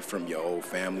you away from your whole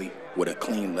family with a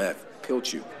clean left,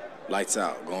 killed you. Lights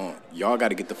out. Go on. Y'all got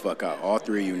to get the fuck out. All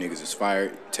 3 of you niggas is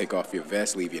fired. Take off your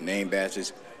vests. Leave your name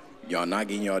badges. Y'all not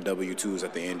getting y'all W-2s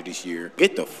at the end of this year.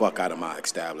 Get the fuck out of my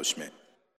establishment.